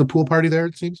always the pool party there,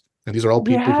 it seems. And these are all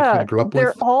people he kind Yeah. of grew up with,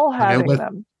 They're all hung out having with.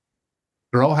 them.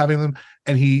 They're all having them.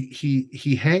 And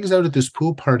he hangs out at this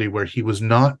pool party where he was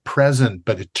not present,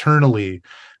 but eternally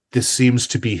this seems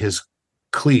to be his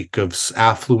clique of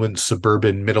affluent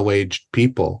suburban middle-aged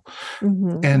people.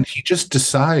 Mm-hmm. And he just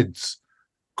decides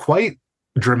quite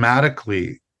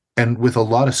dramatically and with a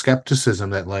lot of skepticism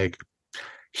that like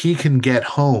he can get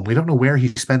home. We don't know where he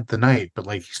spent the night, but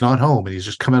like he's not home and he's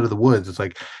just come out of the woods. It's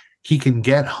like he can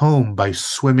get home by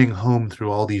swimming home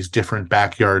through all these different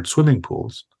backyard swimming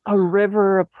pools. A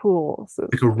river of pools.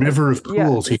 Like a river of Yeah.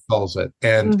 pools, he calls it.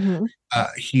 And Mm-hmm.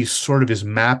 he sort of is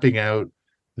mapping out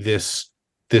this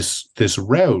this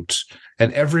route,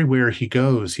 and everywhere he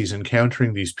goes he's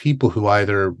encountering these people who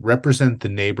either represent the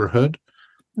neighborhood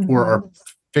or Mm-hmm. are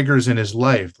figures in his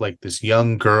life, like this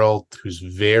young girl who's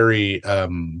very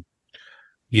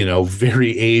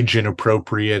very age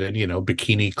inappropriate and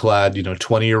bikini clad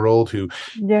 20-year-old who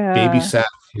Yeah. babysat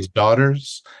his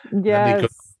daughters. And then they go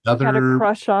to Yes. Had a another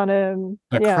crush on him.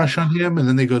 a Yeah. crush on him, and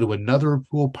then they go to another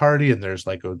pool party and there's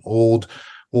like an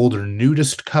older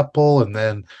nudist couple, and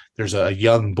then there's a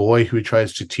young boy who he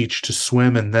tries to teach to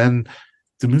swim, and then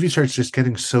the movie starts just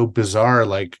getting so bizarre.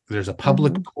 Like there's a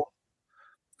public Mm-hmm. pool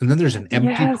and then there's an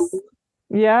empty pool,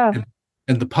 Yes. Yeah.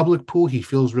 and the public pool he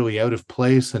feels really out of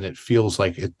place, and it feels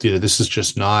like this is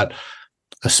just not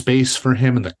a space for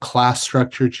him, and the class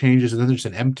structure changes. And then there's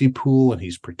an empty pool and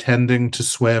he's pretending to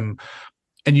swim,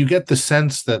 and you get the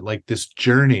sense that like this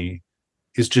journey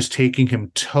is just taking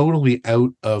him totally out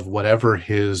of whatever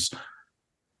his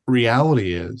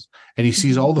reality is, and he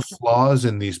sees Mm-hmm. all the flaws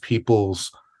in these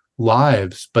people's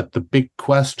lives, but the big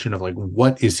question of like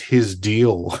what is his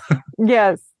deal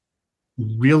Yes.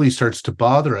 really starts to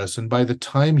bother us. And by the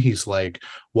time he's like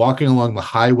walking along the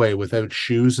highway without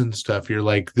shoes and stuff, you're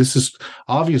like, this is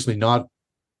obviously not,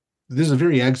 this is a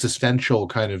very existential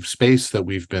kind of space that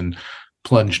we've been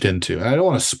plunged into. And I don't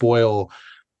want to spoil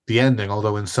the ending,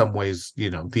 although in some ways,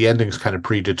 the ending's kind of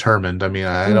predetermined. I mean,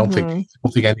 I don't think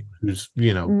Mm-hmm. anyone who's,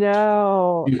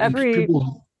 No. you'll see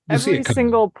Every it coming.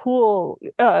 single pool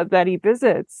that he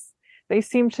visits, they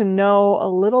seem to know a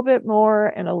little bit more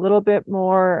and a little bit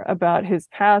more about his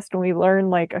past, and we learn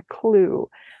like a clue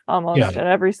Yeah. almost at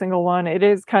every single one. It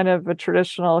is kind of a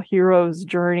traditional hero's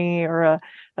journey, or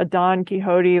a Don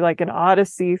Quixote, like an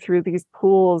odyssey through these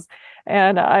pools.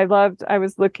 And I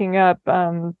was looking up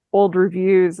old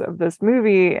reviews of this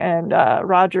movie, and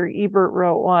Roger Ebert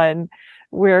wrote one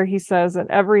where he says, at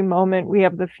every moment we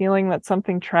have the feeling that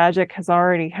something tragic has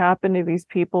already happened to these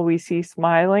people we see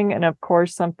smiling, and of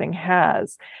course something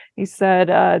has. He said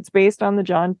it's based on the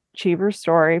John Cheever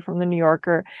story from the New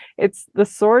Yorker. It's the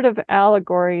sort of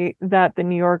allegory that the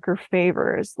New Yorker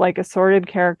favors, like Assorted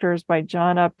Characters by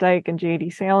John Updike and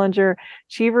J.D. Salinger.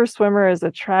 Cheever's swimmer is a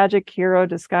tragic hero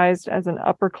disguised as an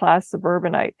upper-class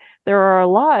suburbanite. There are a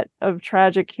lot of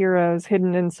tragic heroes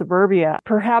hidden in suburbia,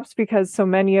 perhaps because so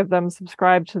many of them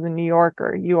subscribe to the New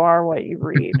Yorker. You are what you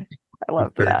read. I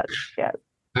love that. Yeah.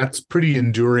 That's pretty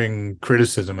enduring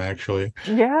criticism, actually.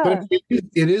 But Yeah.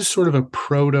 it is sort of a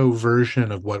proto version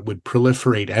of what would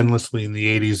proliferate endlessly in the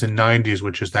 80s and 90s,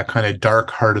 which is that kind of dark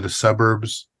heart of the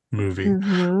suburbs movie.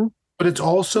 Mm-hmm. But it's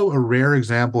also a rare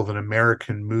example of an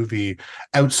American movie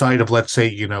outside of, let's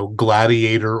say,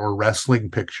 gladiator or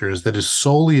wrestling pictures that is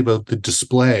solely about the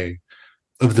display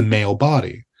of the male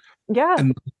body. Yeah.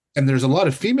 And there's a lot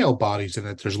of female bodies in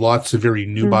it. There's lots of very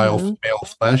nubile Mm-hmm. female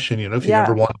flesh. And, if you Yeah.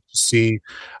 ever wanted to see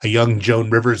a young Joan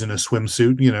Rivers in a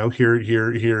swimsuit,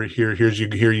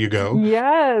 here you go.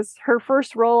 Yes. Her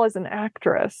first role as an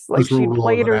actress. Like First she role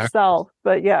played as an actress. herself,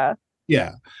 but yeah.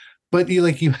 Yeah. But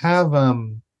you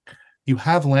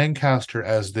have Lancaster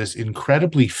as this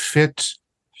incredibly fit,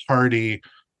 hardy,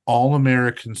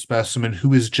 all-American specimen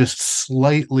who is just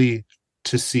slightly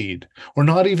to seed, or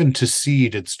not even to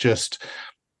seed. It's just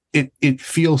it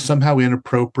feels somehow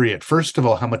inappropriate. First of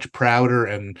all, how much prouder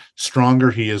and stronger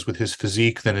he is with his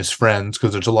physique than his friends,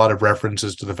 because there's a lot of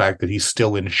references to the fact that he's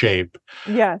still in shape.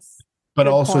 Yes. But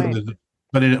Good also point.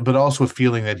 but also a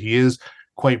feeling that he is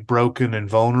quite broken and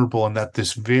vulnerable, and that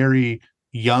this very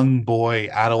young boy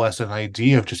adolescent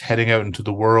idea of just heading out into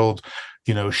the world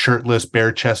shirtless,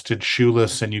 bare-chested,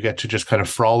 shoeless, and you get to just kind of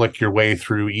frolic your way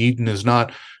through Eden is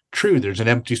not true. There's an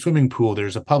empty swimming pool,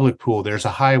 there's a public pool, there's a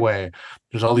highway,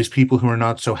 there's all these people who are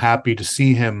not so happy to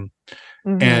see him,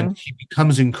 and Mm-hmm. he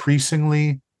becomes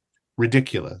increasingly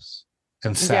ridiculous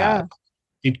and sad.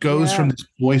 Yeah. It goes from Yeah. this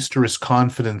boisterous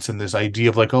confidence and this idea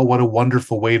of like, oh, what a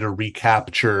wonderful way to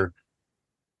recapture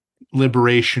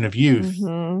liberation of youth,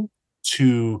 Mm-hmm.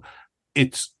 to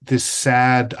it's this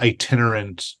sad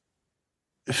itinerant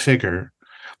figure.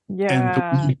 And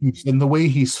Yeah. the way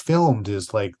he's filmed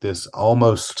is like this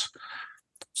almost,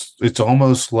 it's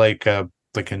almost like a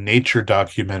nature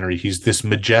documentary. He's this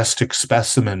majestic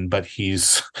specimen, but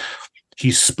he's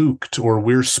spooked, or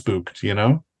we're spooked.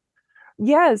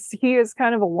 Yes, he is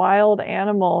kind of a wild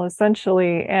animal,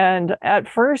 essentially. And at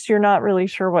first, you're not really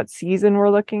sure what season we're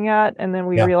looking at. And then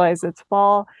we Yeah. realize it's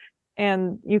fall.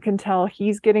 And you can tell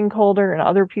he's getting colder and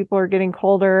other people are getting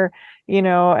colder,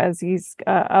 as he's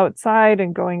outside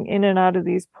and going in and out of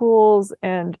these pools.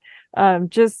 And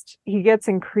just he gets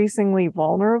increasingly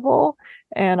vulnerable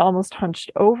and almost hunched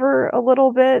over a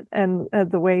little bit. And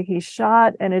the way he's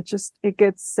shot, and it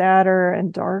gets sadder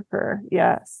and darker.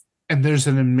 Yes. And there's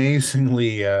an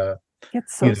amazingly It's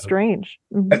so you know strange.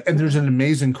 Mhm. and there's an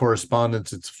amazing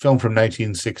correspondence. It's a film from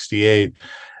 1968.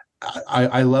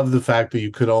 I love the fact that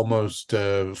you could almost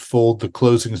fold the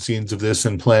closing scenes of this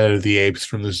and Planet of the Apes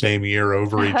from the same year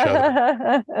over each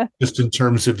other, just in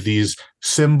terms of these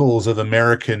symbols of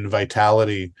American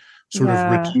vitality, sort of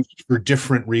Yeah. reduced for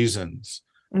different reasons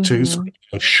to sort Hmm.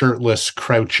 of a shirtless,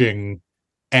 crouching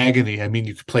agony. I mean,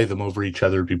 you could play them over each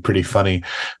other; it'd be pretty funny.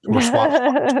 Or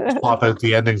swap out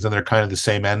the endings, and they're kind of the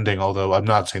same ending. Although I'm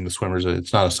not saying The Swimmers;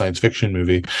 it's not a science fiction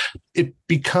movie. It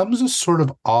becomes a sort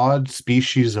of odd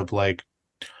species of like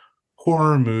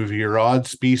horror movie, or odd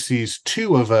species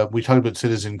too of a. We talked about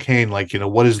Citizen Kane, like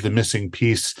what is the missing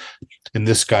piece in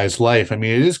this guy's life? I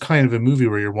mean, it is kind of a movie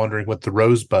where you're wondering what the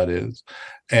rosebud is,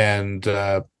 and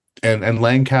and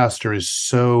Lancaster is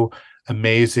so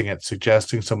amazing at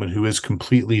suggesting someone who is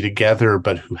completely together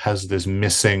but who has this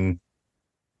missing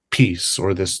piece,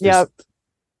 or Yep.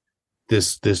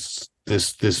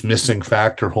 this missing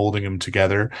factor holding him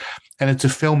together. And it's a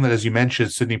film that, as you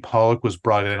mentioned, Sidney Pollack was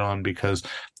brought in on because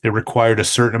it required a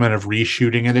certain amount of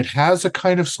reshooting, and it has a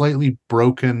kind of slightly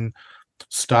broken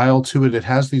style to it. It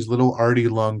has these little arty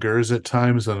longueurs at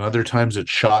times, and other times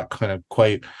it's shot kind of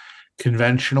quite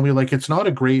conventionally. Like, it's not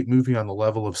a great movie on the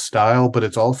level of style, but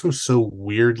it's also so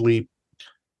weirdly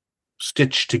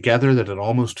stitched together that it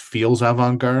almost feels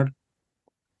avant-garde.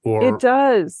 It Or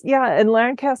does. Yeah. And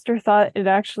Lancaster thought it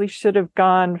actually should have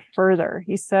gone further.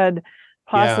 He said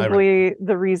yeah, I read. possibly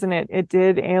the reason it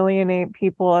did alienate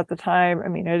people at the time. I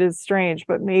mean, it is strange,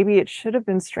 but maybe it should have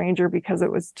been stranger because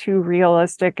it was too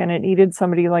realistic and it needed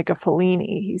somebody like a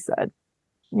Fellini, he said.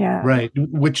 Yeah. Right,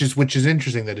 which is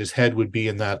interesting that his head would be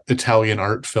in that Italian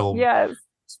art film Yes.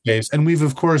 space. And we've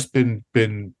of course been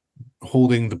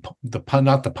holding the pun,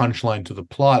 not the punchline to the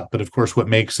plot, but of course what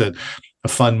makes it a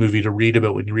fun movie to read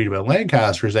about when you read about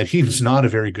Lancaster is that he was not a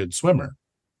very good swimmer.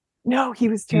 No, he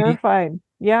was He, terrified.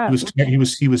 Yeah.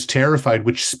 he was terrified,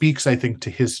 which speaks, I think, to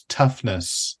his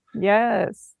toughness,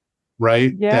 Yes.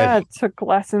 right? That Yeah. Took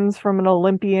lessons from an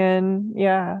Olympian.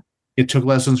 Yeah. it took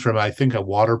lessons from, I think, a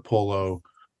water polo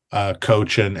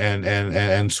coach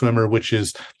and swimmer, which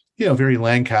is very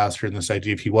Lancaster in this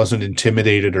idea. If he wasn't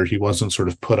intimidated, or he wasn't sort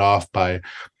of put off by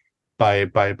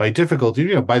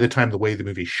difficulty, by the time the way the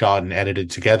movie shot and edited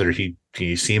together, he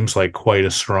seems like quite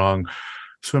a strong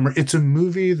swimmer. It's a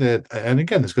movie that, and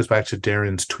again, this goes back to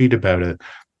Darren's tweet about it.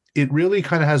 It really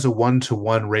kind of has a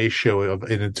 1-to-1 ratio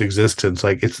in its existence.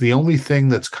 Like, it's the only thing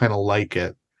that's kind of like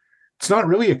it. It's not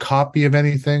really a copy of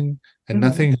anything, and Mhm.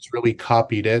 nothing has really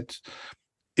copied it.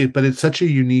 But it's such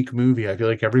a unique movie. I feel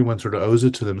like everyone sort of owes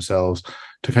it to themselves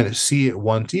to kind of see it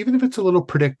once, even if it's a little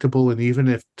predictable, and even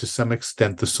if to some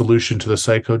extent the solution to the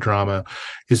psychodrama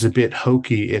is a bit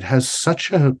hokey. It has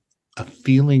such a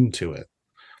feeling to it.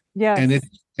 And it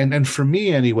Yes. and for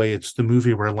me anyway, it's the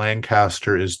movie where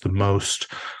Lancaster is the most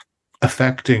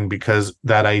affecting, because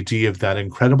that idea of that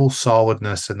incredible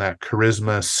solidness and that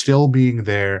charisma still being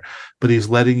there, but he's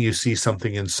letting you see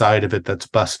something inside of it that's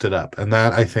busted up. And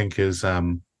that, I think, is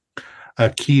a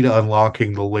key to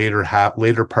unlocking the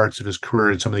later parts of his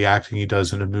career and some of the acting he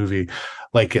does in a movie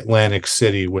like Atlantic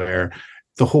City, where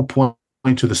the whole point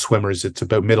to The Swimmers, it's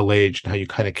about middle age and how you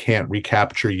kind of can't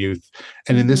recapture youth.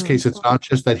 And in this Mhm. case, it's not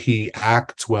just that he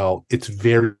acts well, it's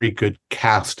very good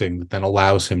casting that then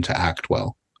allows him to act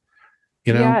well.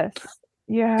 You know, Yes.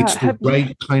 Yeah. it's the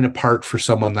right kind of part for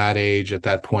someone that age at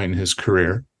that point in his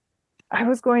career. I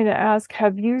was going to ask,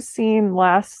 have you seen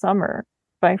Last Summer?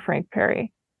 by Frank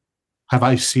Perry. Have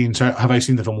I seen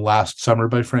the film Last Summer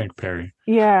by Frank Perry?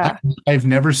 I, Yeah. I've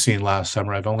never seen Last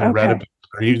Summer. I've only read Okay.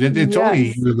 about it. It's only a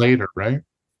Yes. year later, right?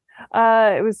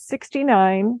 It was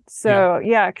 69. Yeah. So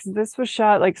yeah, because this was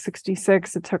shot like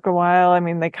 66. It took a while. I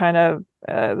mean, they kind of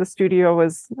the studio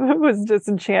was was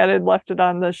disenchanted, left it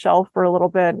on the shelf for a little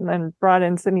bit, and then brought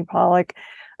in Sidney Pollack.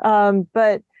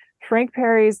 But Frank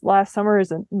Perry's Last Summer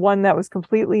is one that was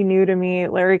completely new to me.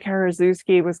 Larry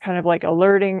Karaszewski was kind of like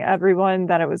alerting everyone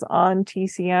that it was on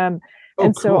TCM. Oh,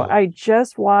 And so cool. I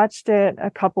just watched it a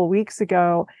couple weeks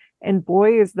ago, and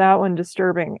boy, is that one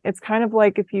disturbing. It's kind of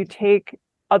like if you take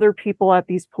other people at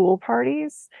these pool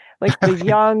parties, like the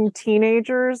young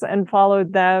teenagers, and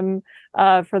followed them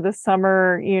for the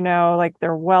summer, like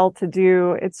they're well to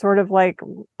do. It's sort of like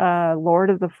Lord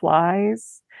of the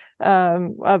Flies,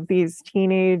 of these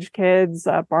teenage kids,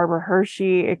 Barbara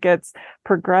Hershey. It gets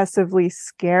progressively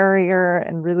scarier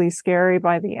and really scary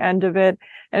by the end of it.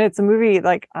 And it's a movie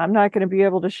like I'm not going to be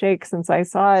able to shake since I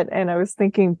saw it. And I was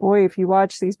thinking, boy, if you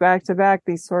watch these back to back,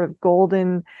 these sort of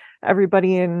golden,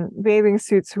 everybody in bathing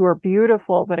suits who are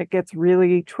beautiful, but it gets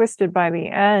really twisted by the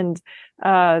end.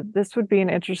 This would be an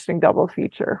interesting double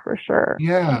feature for sure.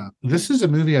 Yeah, this is a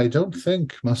movie I don't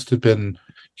think must have been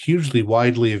hugely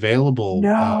widely available.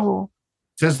 No.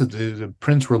 It says that the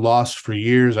prints were lost for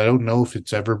years. I don't know if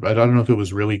I don't know if it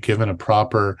was really given a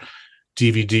proper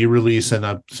DVD release,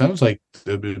 and sounds like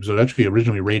it was actually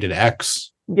originally rated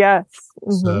X. Yes.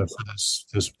 Mm-hmm.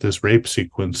 For this rape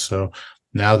sequence. So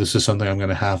now this is something I'm going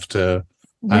to have to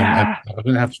Yeah. I'm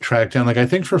going to have to track down. Like I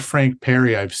think for Frank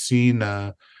Perry, I've seen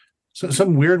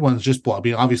some weird ones. Just I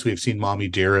mean, obviously, I've seen Mommy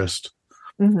Dearest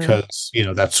because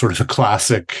that's sort of a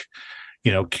classic,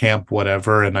 camp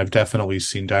whatever. And I've definitely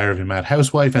seen Diary of a Mad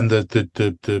Housewife and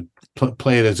the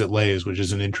Play It As It Lays, which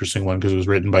is an interesting one because it was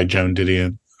written by Joan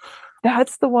Didion.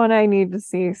 That's the one I need to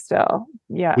see still.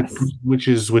 Yes. Which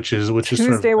is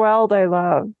Tuesday Weld I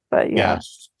love, but yeah.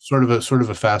 Sort of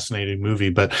a fascinating movie.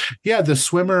 But yeah, The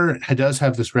Swimmer does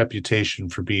have this reputation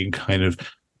for being kind of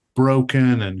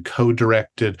broken and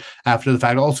co-directed after the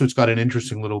fact. Also, it's got an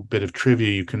interesting little bit of trivia.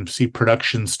 You can see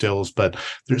production stills, but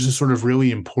there's a sort of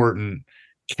really important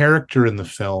character in the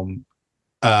film,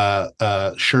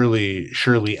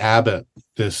 Shirley Abbott,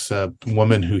 this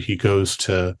woman who he goes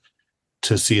to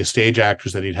see a stage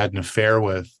actress that he'd had an affair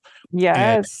with.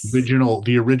 Yes. And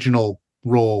the original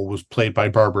role was played by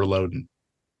Barbara Loden.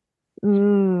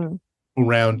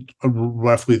 Around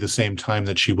roughly the same time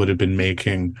that she would have been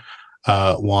making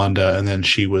Wanda, and then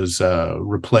she was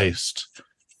replaced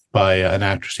by an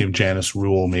actress named Janice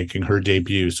Rule making her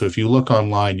debut. So if you look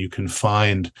online, you can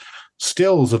find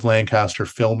stills of Lancaster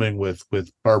filming with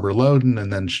Barbara Loden,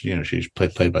 and then she's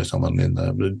played by someone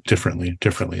differently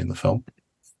in the film.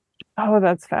 Oh,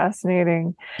 that's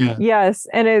fascinating. Yeah. Yes,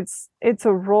 and it's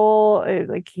a role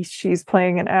like she's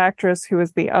playing an actress who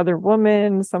is the other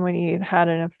woman, someone he had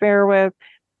an affair with,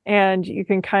 and you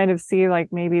can kind of see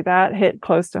like maybe that hit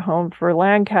close to home for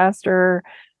Lancaster.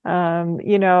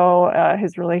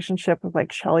 His relationship with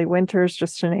like Shelley Winters,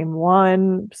 just to name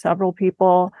one, several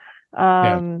people.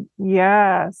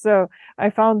 Yeah. So I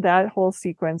found that whole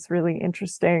sequence really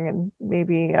interesting and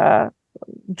maybe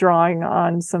drawing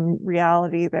on some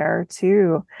reality there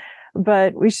too.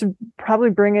 But we should probably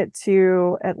bring it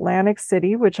to Atlantic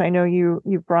City, which I know you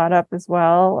brought up as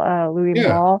well. Louis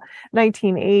Malle,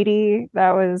 1980.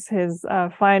 That was his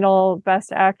final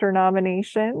Best Actor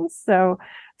nomination. So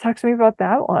talk to me about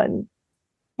that one.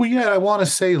 Well, yeah, I want to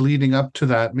say leading up to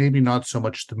that, maybe not so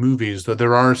much the movies, though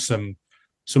there are some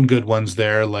good ones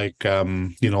there, like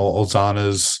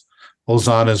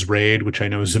Olzana's Raid, which I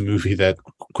know is a movie that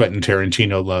Quentin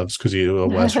Tarantino loves because he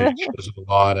shows it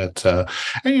a lot at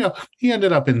and he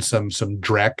ended up in some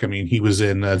Drek. I mean, he was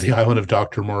in The Island of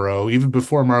Dr. Moreau even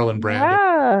before Marlon Brando.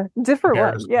 Yeah, different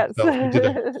one. Yes, he did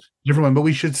a different one. But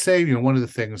we should say, one of the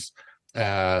things,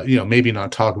 maybe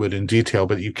not talk about it in detail,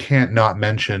 but you can't not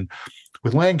mention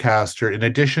with Lancaster, in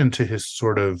addition to his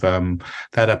sort of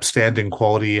that upstanding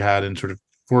quality he had in sort of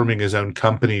forming his own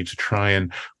company to try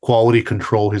and quality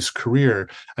control his career.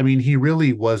 I mean, he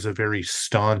really was a very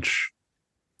staunch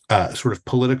sort of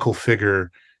political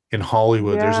figure in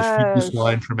Hollywood. Yes. There's a famous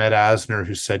line from Ed Asner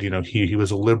who said, he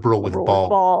was a liberal with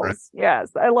balls. Right? Yes,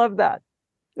 I love that.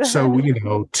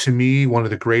 So, to me, one of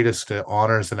the greatest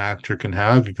honors an actor can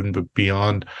have, even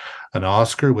beyond an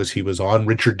Oscar, was he was on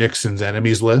Richard Nixon's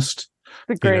enemies list.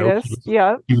 The greatest,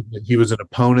 He was an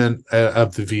opponent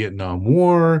of the Vietnam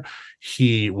War.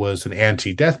 He was an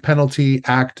anti-death penalty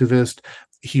activist.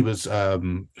 He was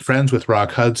friends with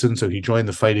Rock Hudson, so he joined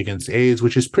the fight against AIDS,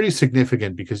 which is pretty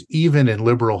significant because even in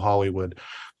liberal Hollywood,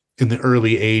 in the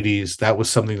early 80s, that was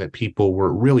something that people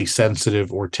were really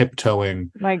sensitive or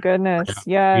tiptoeing. My goodness.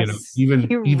 You know, Yes. He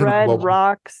even on read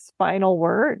Rock's final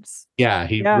words. yeah,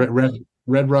 he Yeah. read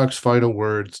Red Rock's final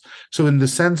words. So in the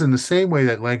same way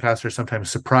that Lancaster sometimes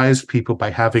surprised people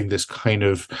by having this kind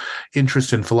of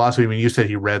interest in philosophy. I mean, you said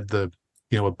he read a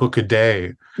book a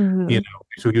day, Hmm.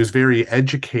 so he was very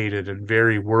educated and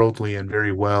very worldly and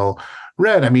very well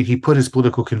read. I mean, he put his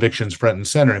political convictions front and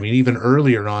center. I mean, even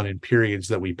earlier on in periods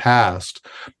that we passed,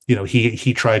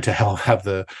 he tried to have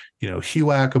the,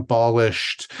 HUAC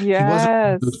abolished. He wasn't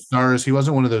one of those Yes. stars. He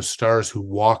wasn't one of those stars who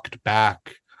walked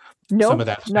back some Nope, of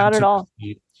that not at sentiment. all.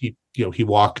 He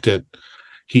walked it.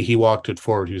 He walked it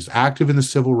forward. He was active in the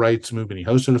civil rights movement. He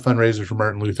hosted a fundraiser for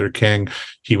Martin Luther King.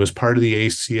 He was part of the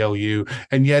ACLU.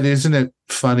 And yet, isn't it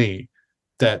funny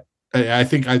that I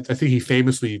think he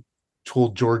famously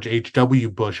told George H.W.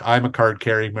 Bush, "I'm a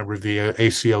card-carrying member of the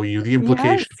ACLU." The Yes,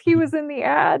 implication he was in the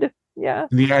ad. Yeah.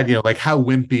 in the ad, like how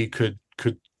wimpy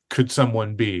could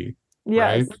someone be,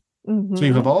 Yes. right? So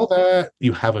you Hmm. have all that.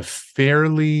 You have a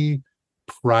fairly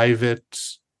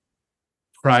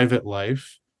private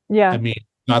life. I Yeah. mean,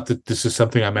 not that this is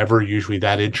something I'm ever usually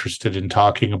that interested in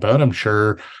talking about. I'm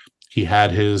sure he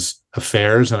had his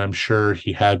affairs, and I'm sure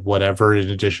he had whatever in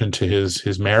addition to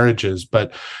his marriages,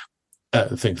 but I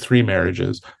think 3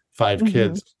 marriages, 5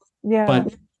 kids. Yeah.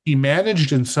 But he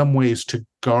managed in some ways to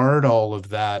guard all of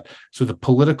that. So the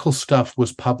political stuff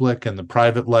was public and the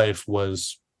private life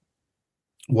was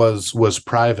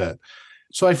private.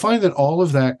 So I find that all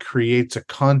of that creates a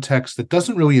context that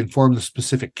doesn't really inform the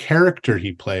specific character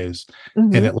he plays in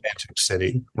Hmm. Atlantic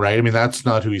City, right? I mean, that's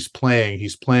not who he's playing.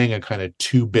 He's playing a kind of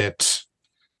two-bit,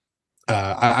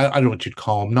 I don't know what you'd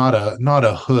call him, not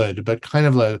a hood, but kind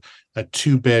of a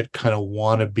two-bit kind of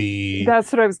wannabe.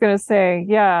 That's what I was going to say.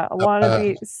 Yeah, I want to Uh,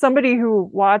 be somebody who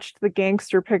watched the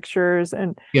gangster pictures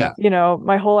and, yeah,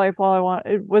 my whole life, all I want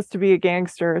it was to be a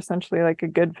gangster, essentially like a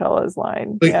Goodfellas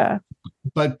line. like, Yeah.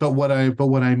 but what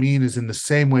I mean is in the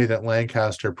same way that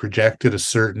Lancaster projected a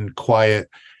certain quiet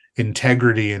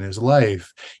integrity in his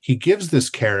life, he gives this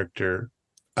character,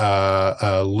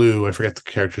 Lou, I forget the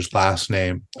character's last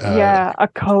name. Yeah, a Lou,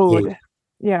 code.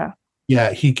 Yeah.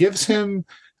 yeah, he gives him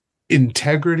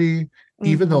integrity,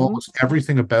 even though Hmm. almost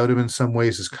everything about him in some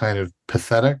ways is kind of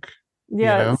pathetic, you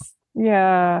know, Yes.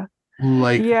 Yeah.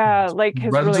 like Yeah, like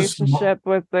his runs a small, relationship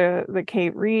with the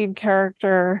Kate Reed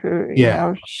character, who,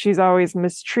 yeah, she's always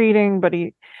mistreating, but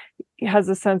he has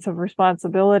a sense of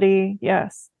responsibility.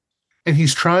 Yes. and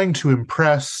he's trying to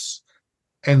impress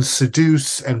and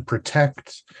seduce and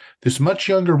protect this much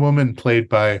younger woman played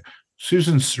by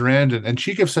Susan Sarandon. And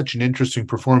she gives such an interesting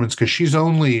performance because she's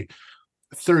only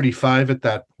 35 at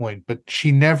that point, but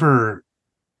she never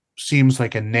seems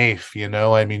like a naif,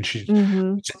 I mean,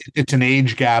 Hmm. it's an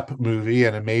age gap movie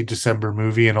and a May December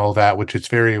movie and all that, which it's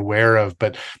very aware of,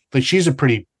 but like she's a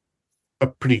pretty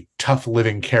tough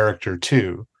living character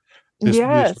too. This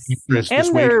Yes. this And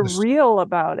they're waitress. real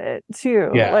about it too.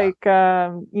 Yeah.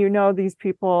 Like, these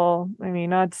people, I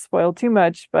mean, not to spoil too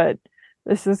much, but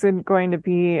this isn't going to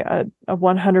be a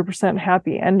 100%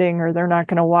 happy ending, or they're not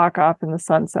going to walk off in the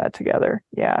sunset together.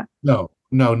 Yeah. No,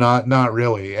 not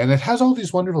really. And it has all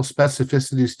these wonderful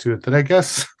specificities to it that I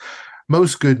guess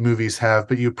most good movies have,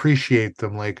 but you appreciate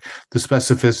them, like the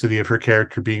specificity of her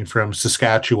character being from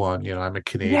Saskatchewan. I'm a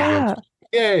Canadian. Yeah.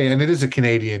 Yay. And it is a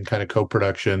Canadian kind of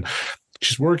co-production.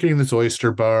 She's working in this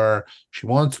oyster bar. She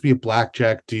wants to be a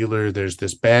blackjack dealer. There's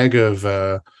this bag of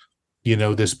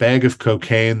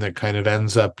cocaine that kind of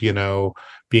ends up,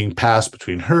 being passed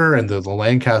between her and the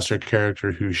Lancaster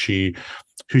character who she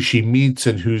meets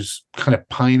and who's kind of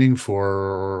pining for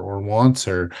or wants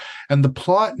her. And the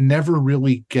plot never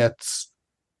really gets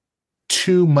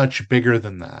too much bigger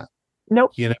than that.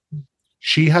 Nope.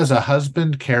 She has a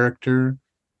husband character,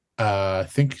 I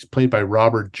think he's played by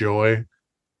Robert Joy,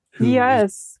 who is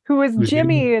Yes. Who is who's in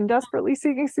Jimmy in Desperately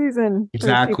Seeking Susan, for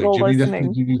exactly people Jimmy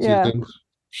listening? Yeah. Susan.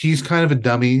 He's kind of a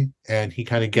dummy, and he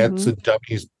kind of gets Hmm. a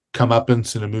dummy's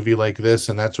comeuppance in a movie like this,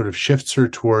 and that sort of shifts her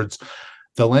towards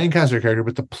the Lancaster character.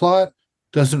 But the plot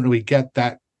doesn't really get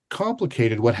that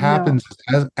complicated. What No. happens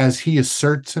is, as he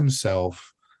asserts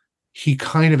himself, he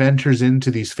kind of enters into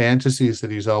these fantasies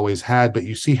that he's always had, but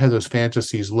you see how those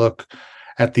fantasies look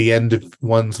at the end of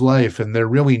one's life, and they're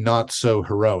really not so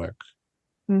heroic.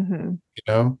 Hmm. You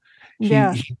know, he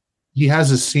Yeah. he, he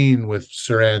has a scene with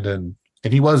Sarandon,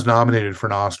 and he was nominated for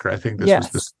an Oscar. I think this was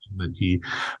the Yes. scene that he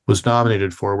was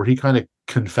nominated for, where he kind of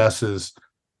confesses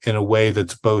in a way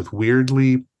that's both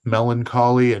weirdly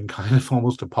melancholy and kind of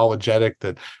almost apologetic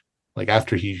that, like,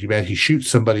 after he shoots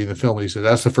somebody in the film, he said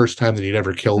that's the first time that he'd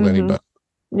ever killed Hmm. anybody.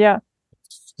 Yeah.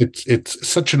 it's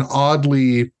such an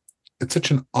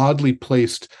oddly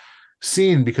placed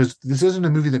scene, because this isn't a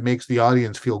movie that makes the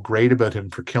audience feel great about him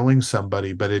for killing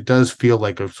somebody, but it does feel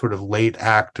like a sort of late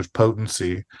act of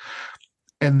potency.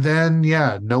 And then,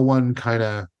 yeah, Like no one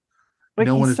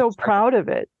he's is. so proud of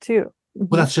it too. Well,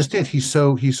 Mhm. that's just it. He's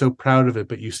so proud of it,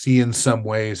 but you see in some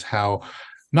ways how,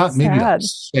 maybe not Sad.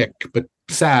 sick, but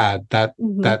sad that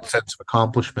Hmm. that sense of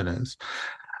accomplishment is.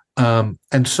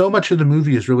 And so much of the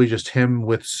movie is really just him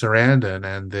with Sarandon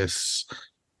and this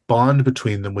bond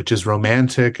between them, which is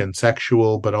romantic and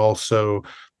sexual, but also,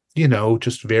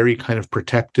 just very kind of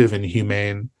protective and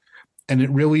humane. And it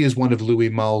really is one of Louis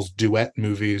Malle's duet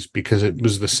movies, because it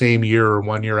was the same year or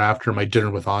 1 year after My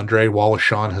Dinner with Andre. Wallace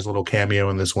Shawn has a little cameo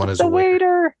in this one as a The waiter.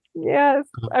 waiter. Yes.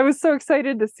 I was so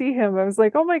excited to see him. I was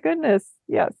like, oh my goodness.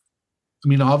 Yes. I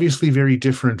mean, obviously very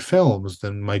different films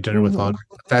than My Dinner with Hmm. Andre.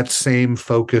 That same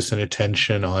focus and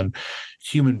attention on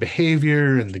human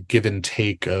behavior and the give and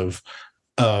take of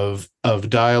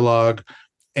dialogue.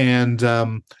 And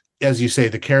as you say,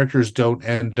 the characters don't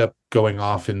end up going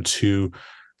off into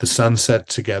the sunset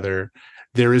together.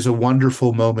 There is a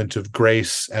wonderful moment of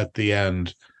grace at the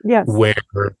end Yes. where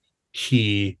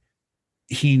he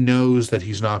he knows that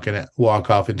he's not going to walk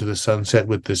off into the sunset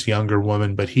with this younger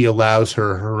woman, but he allows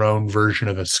her own version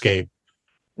of escape,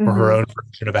 or her Hmm. own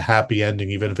version of a happy ending,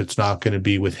 even if it's not going to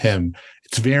be with him.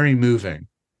 It's very moving,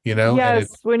 and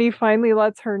Yes. When he finally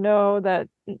lets her know that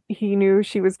he knew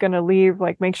she was going to leave,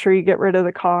 like, make sure you get rid of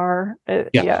the car. yeah.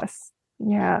 Yes.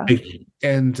 Yeah.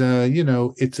 And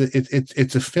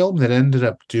it's a film that ended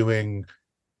up doing.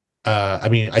 I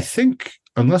mean, I think,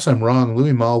 unless I'm wrong,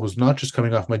 Louis Malle was not just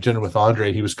coming off My Dinner with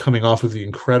Andre. He was coming off of the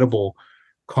incredible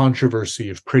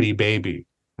controversy of Pretty Baby,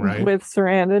 right? With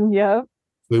Sarandon. Yep.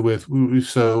 With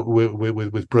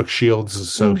Brooke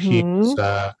Shields. So Hmm.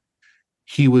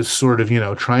 he was sort of,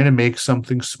 trying to make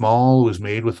something small. It was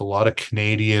made with a lot of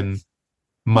Canadian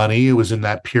money. It was in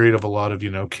that period of a lot of,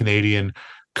 Canadian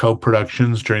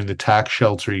co-productions during the tax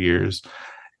shelter years.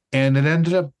 And it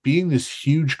ended up being this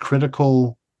huge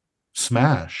critical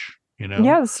smash.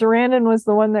 Yeah, Sarandon was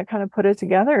the one that kind of put it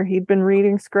together. He'd been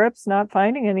reading scripts, not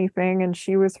finding anything, and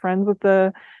she was friends with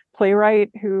the playwright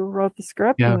who wrote the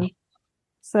script Yeah. and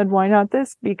said, why not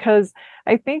this? Because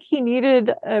I think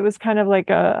it was kind of like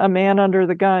a man under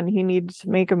the gun. He needed to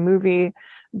make a movie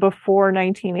before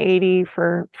 1980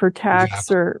 for tax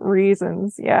Exactly. or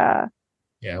reasons. Yeah.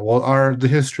 Yeah. Well, the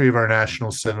history of our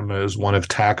national cinema is one of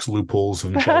tax loopholes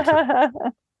and shelter.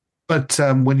 But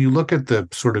when you look at the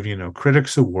sort of,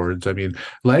 critics awards, I mean,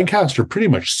 Lancaster pretty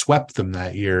much swept them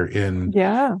that year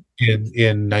Yeah.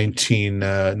 in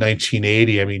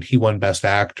 1980. I mean, he won Best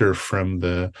Actor from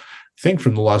the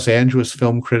Los Angeles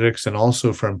Film Critics, and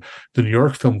also from the New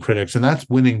York Film Critics, and that's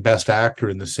winning Best Actor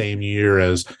in the same year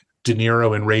as De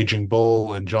Niro in Raging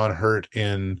Bull and John Hurt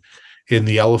in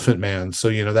The Elephant Man. So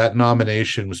that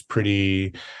nomination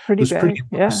Pretty was pretty big.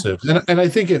 Yeah. impressive, and I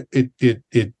think it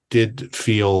did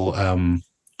feel.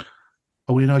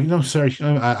 Oh, sorry,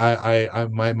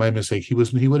 my mistake. He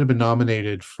would have been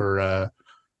nominated for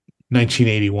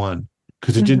 1981,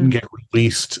 because it didn't Hmm. get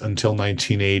released until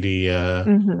 1980.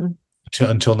 Hmm.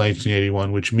 Until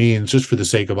 1981, which means, just for the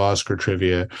sake of Oscar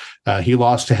trivia, he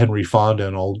lost to Henry Fonda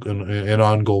in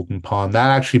On Golden Pond. That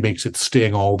actually makes it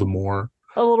sting all the more.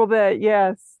 A little bit,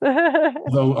 yes.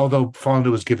 Although Fonda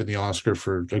was given the Oscar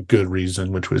for a good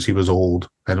reason, which was he was old,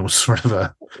 and it was sort of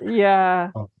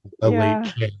Yeah. a late Yeah.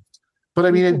 change. But I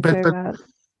You mean, could say that.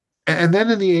 and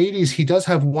then in the 80s, he does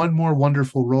have one more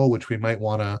wonderful role, which we might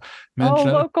want to Oh,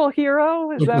 mention. Local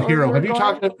Hero? Is Local that where Hero. you're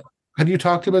going? Have you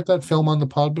talked about that film on the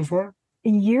pod before?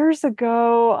 Years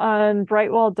ago on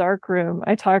Brightwall Darkroom,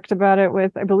 I talked about it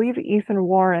with, I believe, Ethan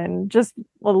Warren, just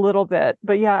a little bit.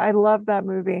 But yeah, I love that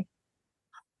movie.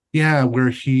 Yeah, where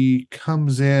he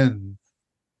comes in,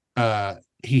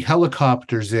 he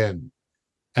helicopters in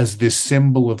as this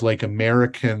symbol of like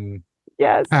American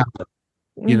Yes. power. Like,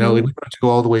 Hmm. we don't have to go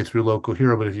all the way through Local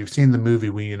Hero, but if you've seen the movie,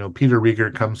 Peter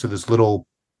Riegert comes to this little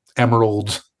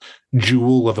emerald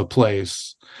jewel of a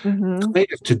place, Hmm. kind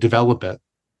of to develop it,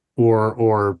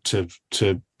 or to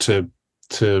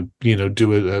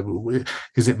do it.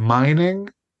 Is it mining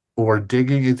or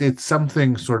digging? It's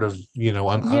something sort of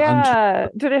Yeah.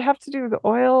 Did it have to do with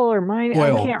oil or mining?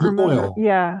 I oil, can't remember. oil,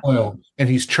 Yeah. oil. And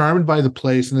he's charmed by the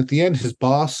place. And at the end, his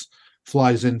boss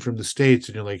flies in from the States,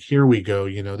 and you're like, here we go.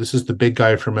 This is the big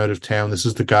guy from out of town. This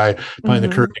is the guy behind the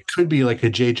Hmm. curtain. It could be like a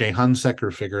J.J.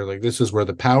 Hunsaker figure. Like, this is where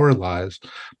the power lies.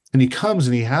 And he comes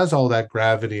and he has all that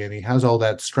gravity and he has all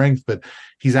that strength, but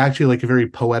he's actually like a very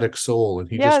poetic soul. And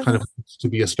he just Yes. kind of wants to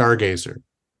be a stargazer,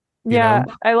 you Yeah.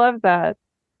 know? I love that.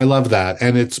 I love that.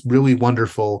 And it's really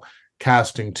wonderful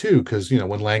casting too, because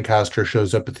when Lancaster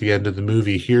shows up at the end of the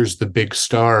movie, here's the big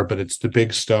star, but it's the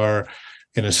big star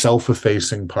in a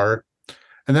self-effacing part.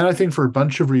 And then I think for a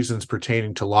bunch of reasons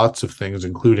pertaining to lots of things,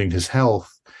 including his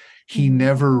health, he Mhm.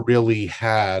 never really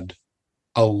had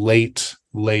a late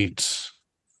part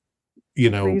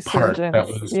that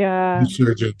Resurgence. was Yeah.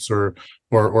 resurgence or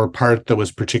part that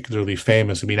was particularly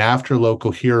famous. I mean, after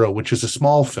Local Hero, which is a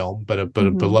small film but a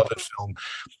Hmm. beloved film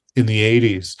in the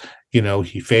 80s,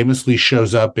 he famously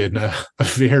shows up in a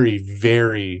very,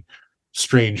 very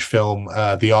strange film,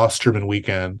 The Osterman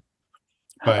Weekend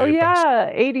Oh by yeah,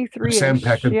 Sam 83-ish. Yeah.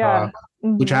 Peckinpah,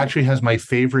 which Hmm. actually has my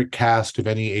favorite cast of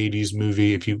any 80s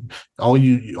movie. If you all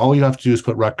you have to do is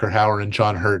put Rutger Hauer and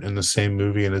John Hurt in the same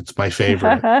movie, and it's my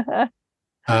favorite.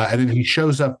 And then he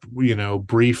shows up,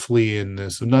 briefly in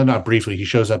this. No, not briefly. He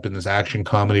shows up in this action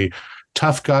comedy,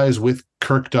 Tough Guys with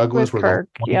Kirk Douglas, With where the Kirk.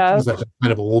 whole point Yes. is that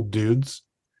kind of old dudes.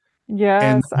 And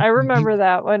Yes. I remember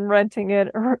that when renting it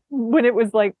when it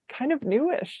was like kind of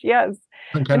newish. Yes.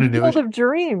 kind And of Field newish, of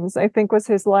Dreams, I think, was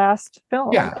his last film,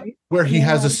 yeah, right? where he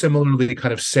has Yeah. a similarly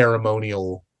kind of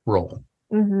ceremonial role,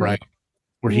 Hmm. right? Yeah.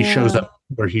 Where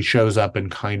he shows up and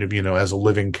kind of, as a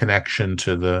living connection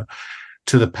to the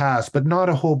past, but not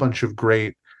a whole bunch of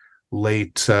great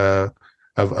late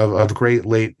of great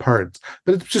late parts.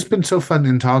 But it's just been so fun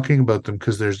in talking about them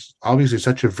because there's obviously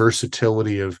such a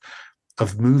versatility of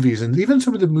movies, and even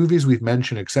some of the movies we've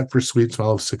mentioned, except for Sweet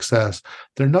Smell of Success,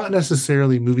 they're not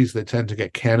necessarily movies that tend to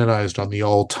get canonized on the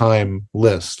all-time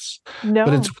lists.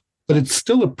 But it's No, but it's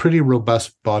still a pretty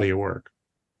robust body of work.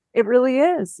 it really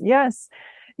is. Yes.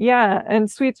 Yeah.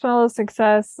 And Sweet Smell of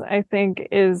Success, I think,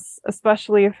 is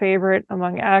especially a favorite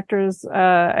among actors.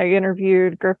 I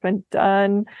interviewed Griffin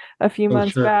Dunn a few Oh,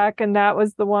 months sure. back, and that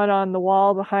was the one on the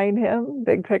wall behind him,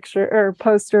 big picture or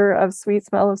poster of Sweet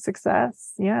Smell of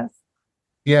Success. Yes.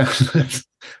 Yeah.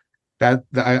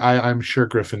 I'm sure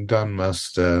Griffin Dunn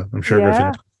must I'm sure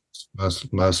Griffin Yeah.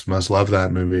 must love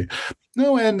that movie.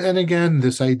 No, and again,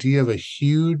 this idea of a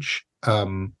huge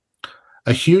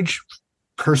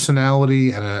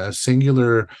personality and a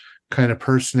singular kind of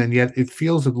person, and yet it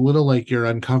feels a little like you're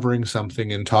uncovering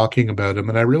something and talking about him.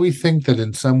 And I really think that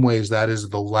in some ways that is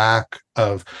the lack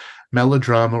of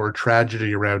melodrama or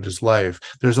tragedy around his life.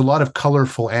 There's a lot of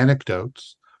colorful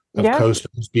anecdotes of Yes.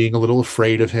 co-stars being a little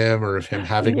afraid of him or of him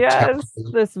having temper. Yes.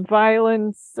 This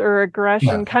violence or Yeah.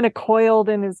 aggression kind of coiled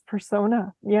in his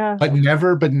persona. Yeah. But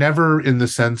never in the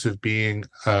sense of being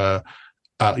a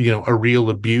real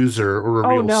abuser or a Oh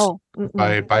real no.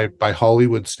 Mm-mm. by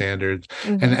Hollywood standards.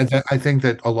 And, Hmm. I think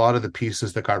that a lot of the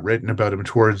pieces that got written about him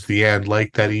towards the end,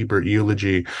 like that Ebert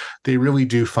eulogy, they really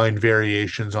do find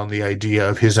variations on the idea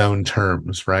of his own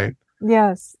terms, right?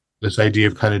 Yes. This idea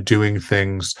of kind of doing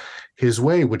things his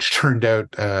way, which turned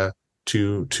out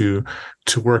to to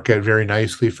to work out very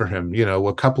nicely for him.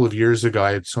 A couple of years ago,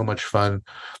 I had so much fun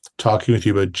talking with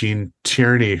you about Gene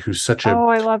Tierney, who's Oh,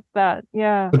 I love that.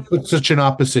 Yeah. such an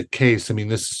opposite case. I mean,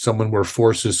 this is someone where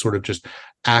forces sort of just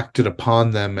acted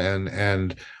upon them,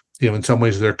 and in some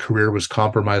ways their career was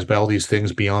compromised by all these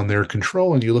things beyond their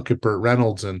control. And you look at Burt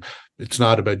Reynolds, and it's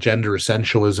not about gender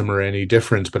essentialism or any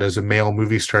difference, but as a male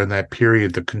movie star in that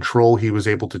period, the control he was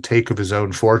able to take of his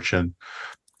own fortune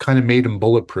kind of made him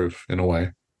bulletproof in a way,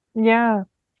 Yeah.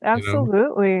 you know.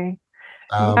 Absolutely.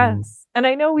 Um, Yes. And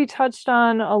I know we touched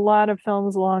on a lot of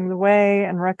films along the way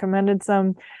and recommended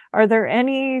some. Are there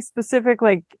any specific,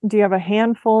 like, do you have a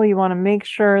handful you want to make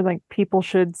sure like people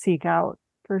should seek out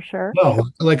for sure? well,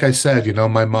 like I said,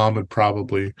 my mom would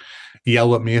probably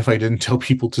yell at me if I didn't tell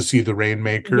people to see The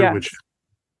Rainmaker, which Yes.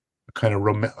 kind of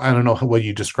I don't know what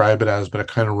you describe it as, but a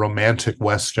kind of romantic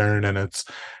Western. And it's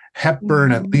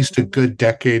Hepburn at Mhm. least a good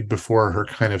decade before her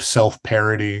kind of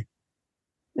self-parody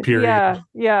period. Yeah.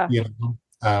 Yeah. You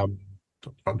know,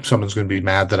 someone's going to be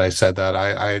mad that I said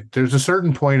that. There's a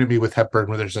certain point of me with Hepburn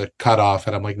where there's a cutoff,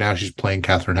 and I'm like, now she's playing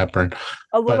Katharine Hepburn,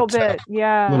 A little but bit. a little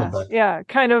Yeah. bit. Yeah.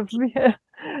 Kind of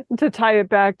to tie it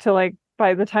back to like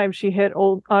by the time she hit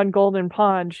old on Golden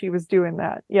Pond, she was doing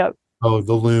that. Yep. Oh,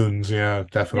 the loons, yeah, Yeah.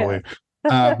 definitely.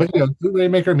 But the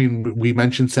Rainmaker. I mean, we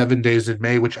mentioned 7 Days in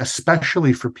May, which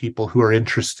especially for people who are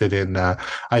interested in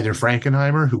either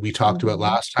Frankenheimer, who we talked about Mhm.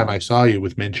 last time I saw you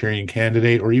with Manchurian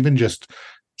Candidate, or even just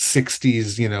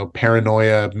 60s,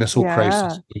 paranoia missile Yeah.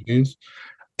 crisis movies.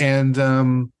 And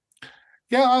and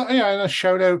a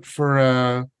shout out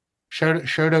for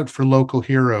Local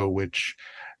Hero, which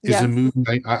is a Yes.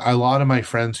 movie. A lot of my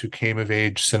friends who came of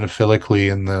age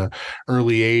cinephilically in the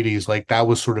early 80s, like that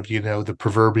was sort of, the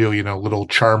proverbial, little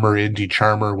charmer, indie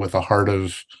charmer with a heart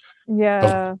of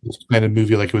Yeah. this kind of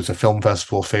movie. Like it was a film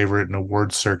festival favorite and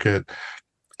award circuit.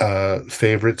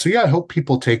 favorite. So yeah, I hope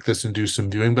people take this and do some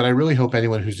viewing, but I really hope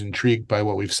anyone who's intrigued by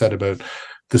what we've said about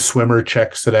The Swimmer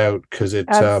checks it out, because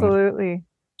Absolutely.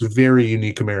 it's a very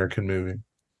unique American movie.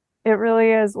 It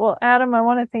really is. Well, Adam, I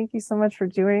want to thank you so much for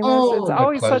doing this. It's Oh, my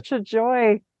always pleasure. such a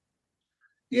joy.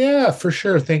 Yeah, for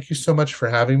sure. Thank you so much for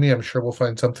having me. I'm sure we'll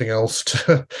find something else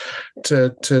to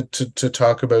to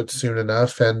talk about soon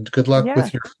enough. And good luck Yeah.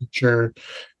 with your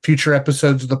future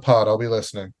episodes of the pod. I'll be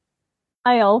listening.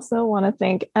 I also want to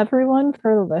thank everyone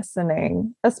for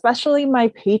listening, especially my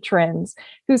patrons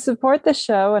who support the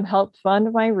show and help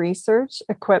fund my research,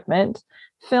 equipment,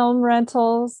 film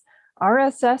rentals,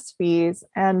 RSS fees,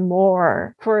 and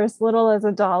more for as little as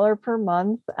 $1 per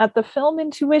month at the Film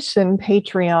Intuition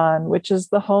Patreon, which is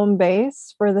the home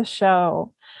base for the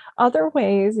show. Other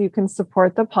ways you can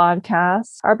support the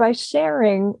podcast are by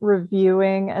sharing,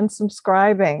 reviewing, and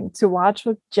subscribing to Watch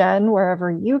with Jen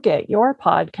wherever you get your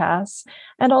podcasts,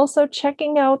 and also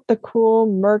checking out the cool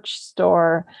merch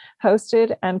store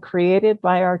hosted and created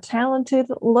by our talented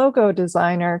logo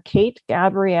designer, Kate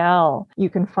Gabrielle. You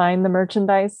can find the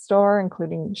merchandise store,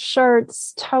 including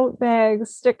shirts, tote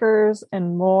bags, stickers,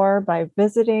 and more by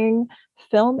visiting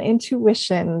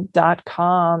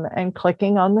filmintuition.com and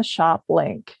clicking on the shop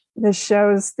link. The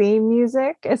show's theme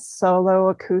music is solo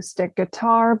acoustic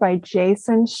guitar by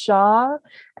Jason Shaw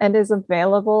and is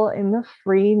available in the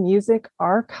free music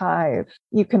archive.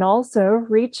 You can also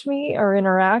reach me or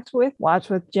interact with Watch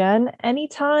with Jen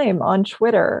anytime on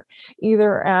Twitter,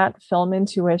 either at Film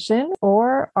Intuition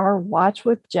or our Watch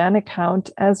with Jen account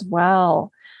as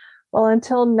well. Well,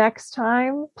 until next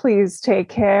time, please take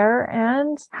care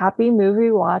and happy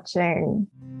movie watching.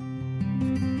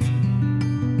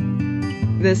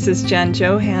 This is Jen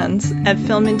Johans at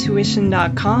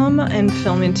filmintuition.com and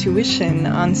Film Intuition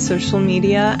on social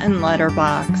media and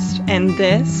Letterboxd. And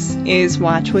this is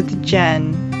Watch with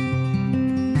Jen.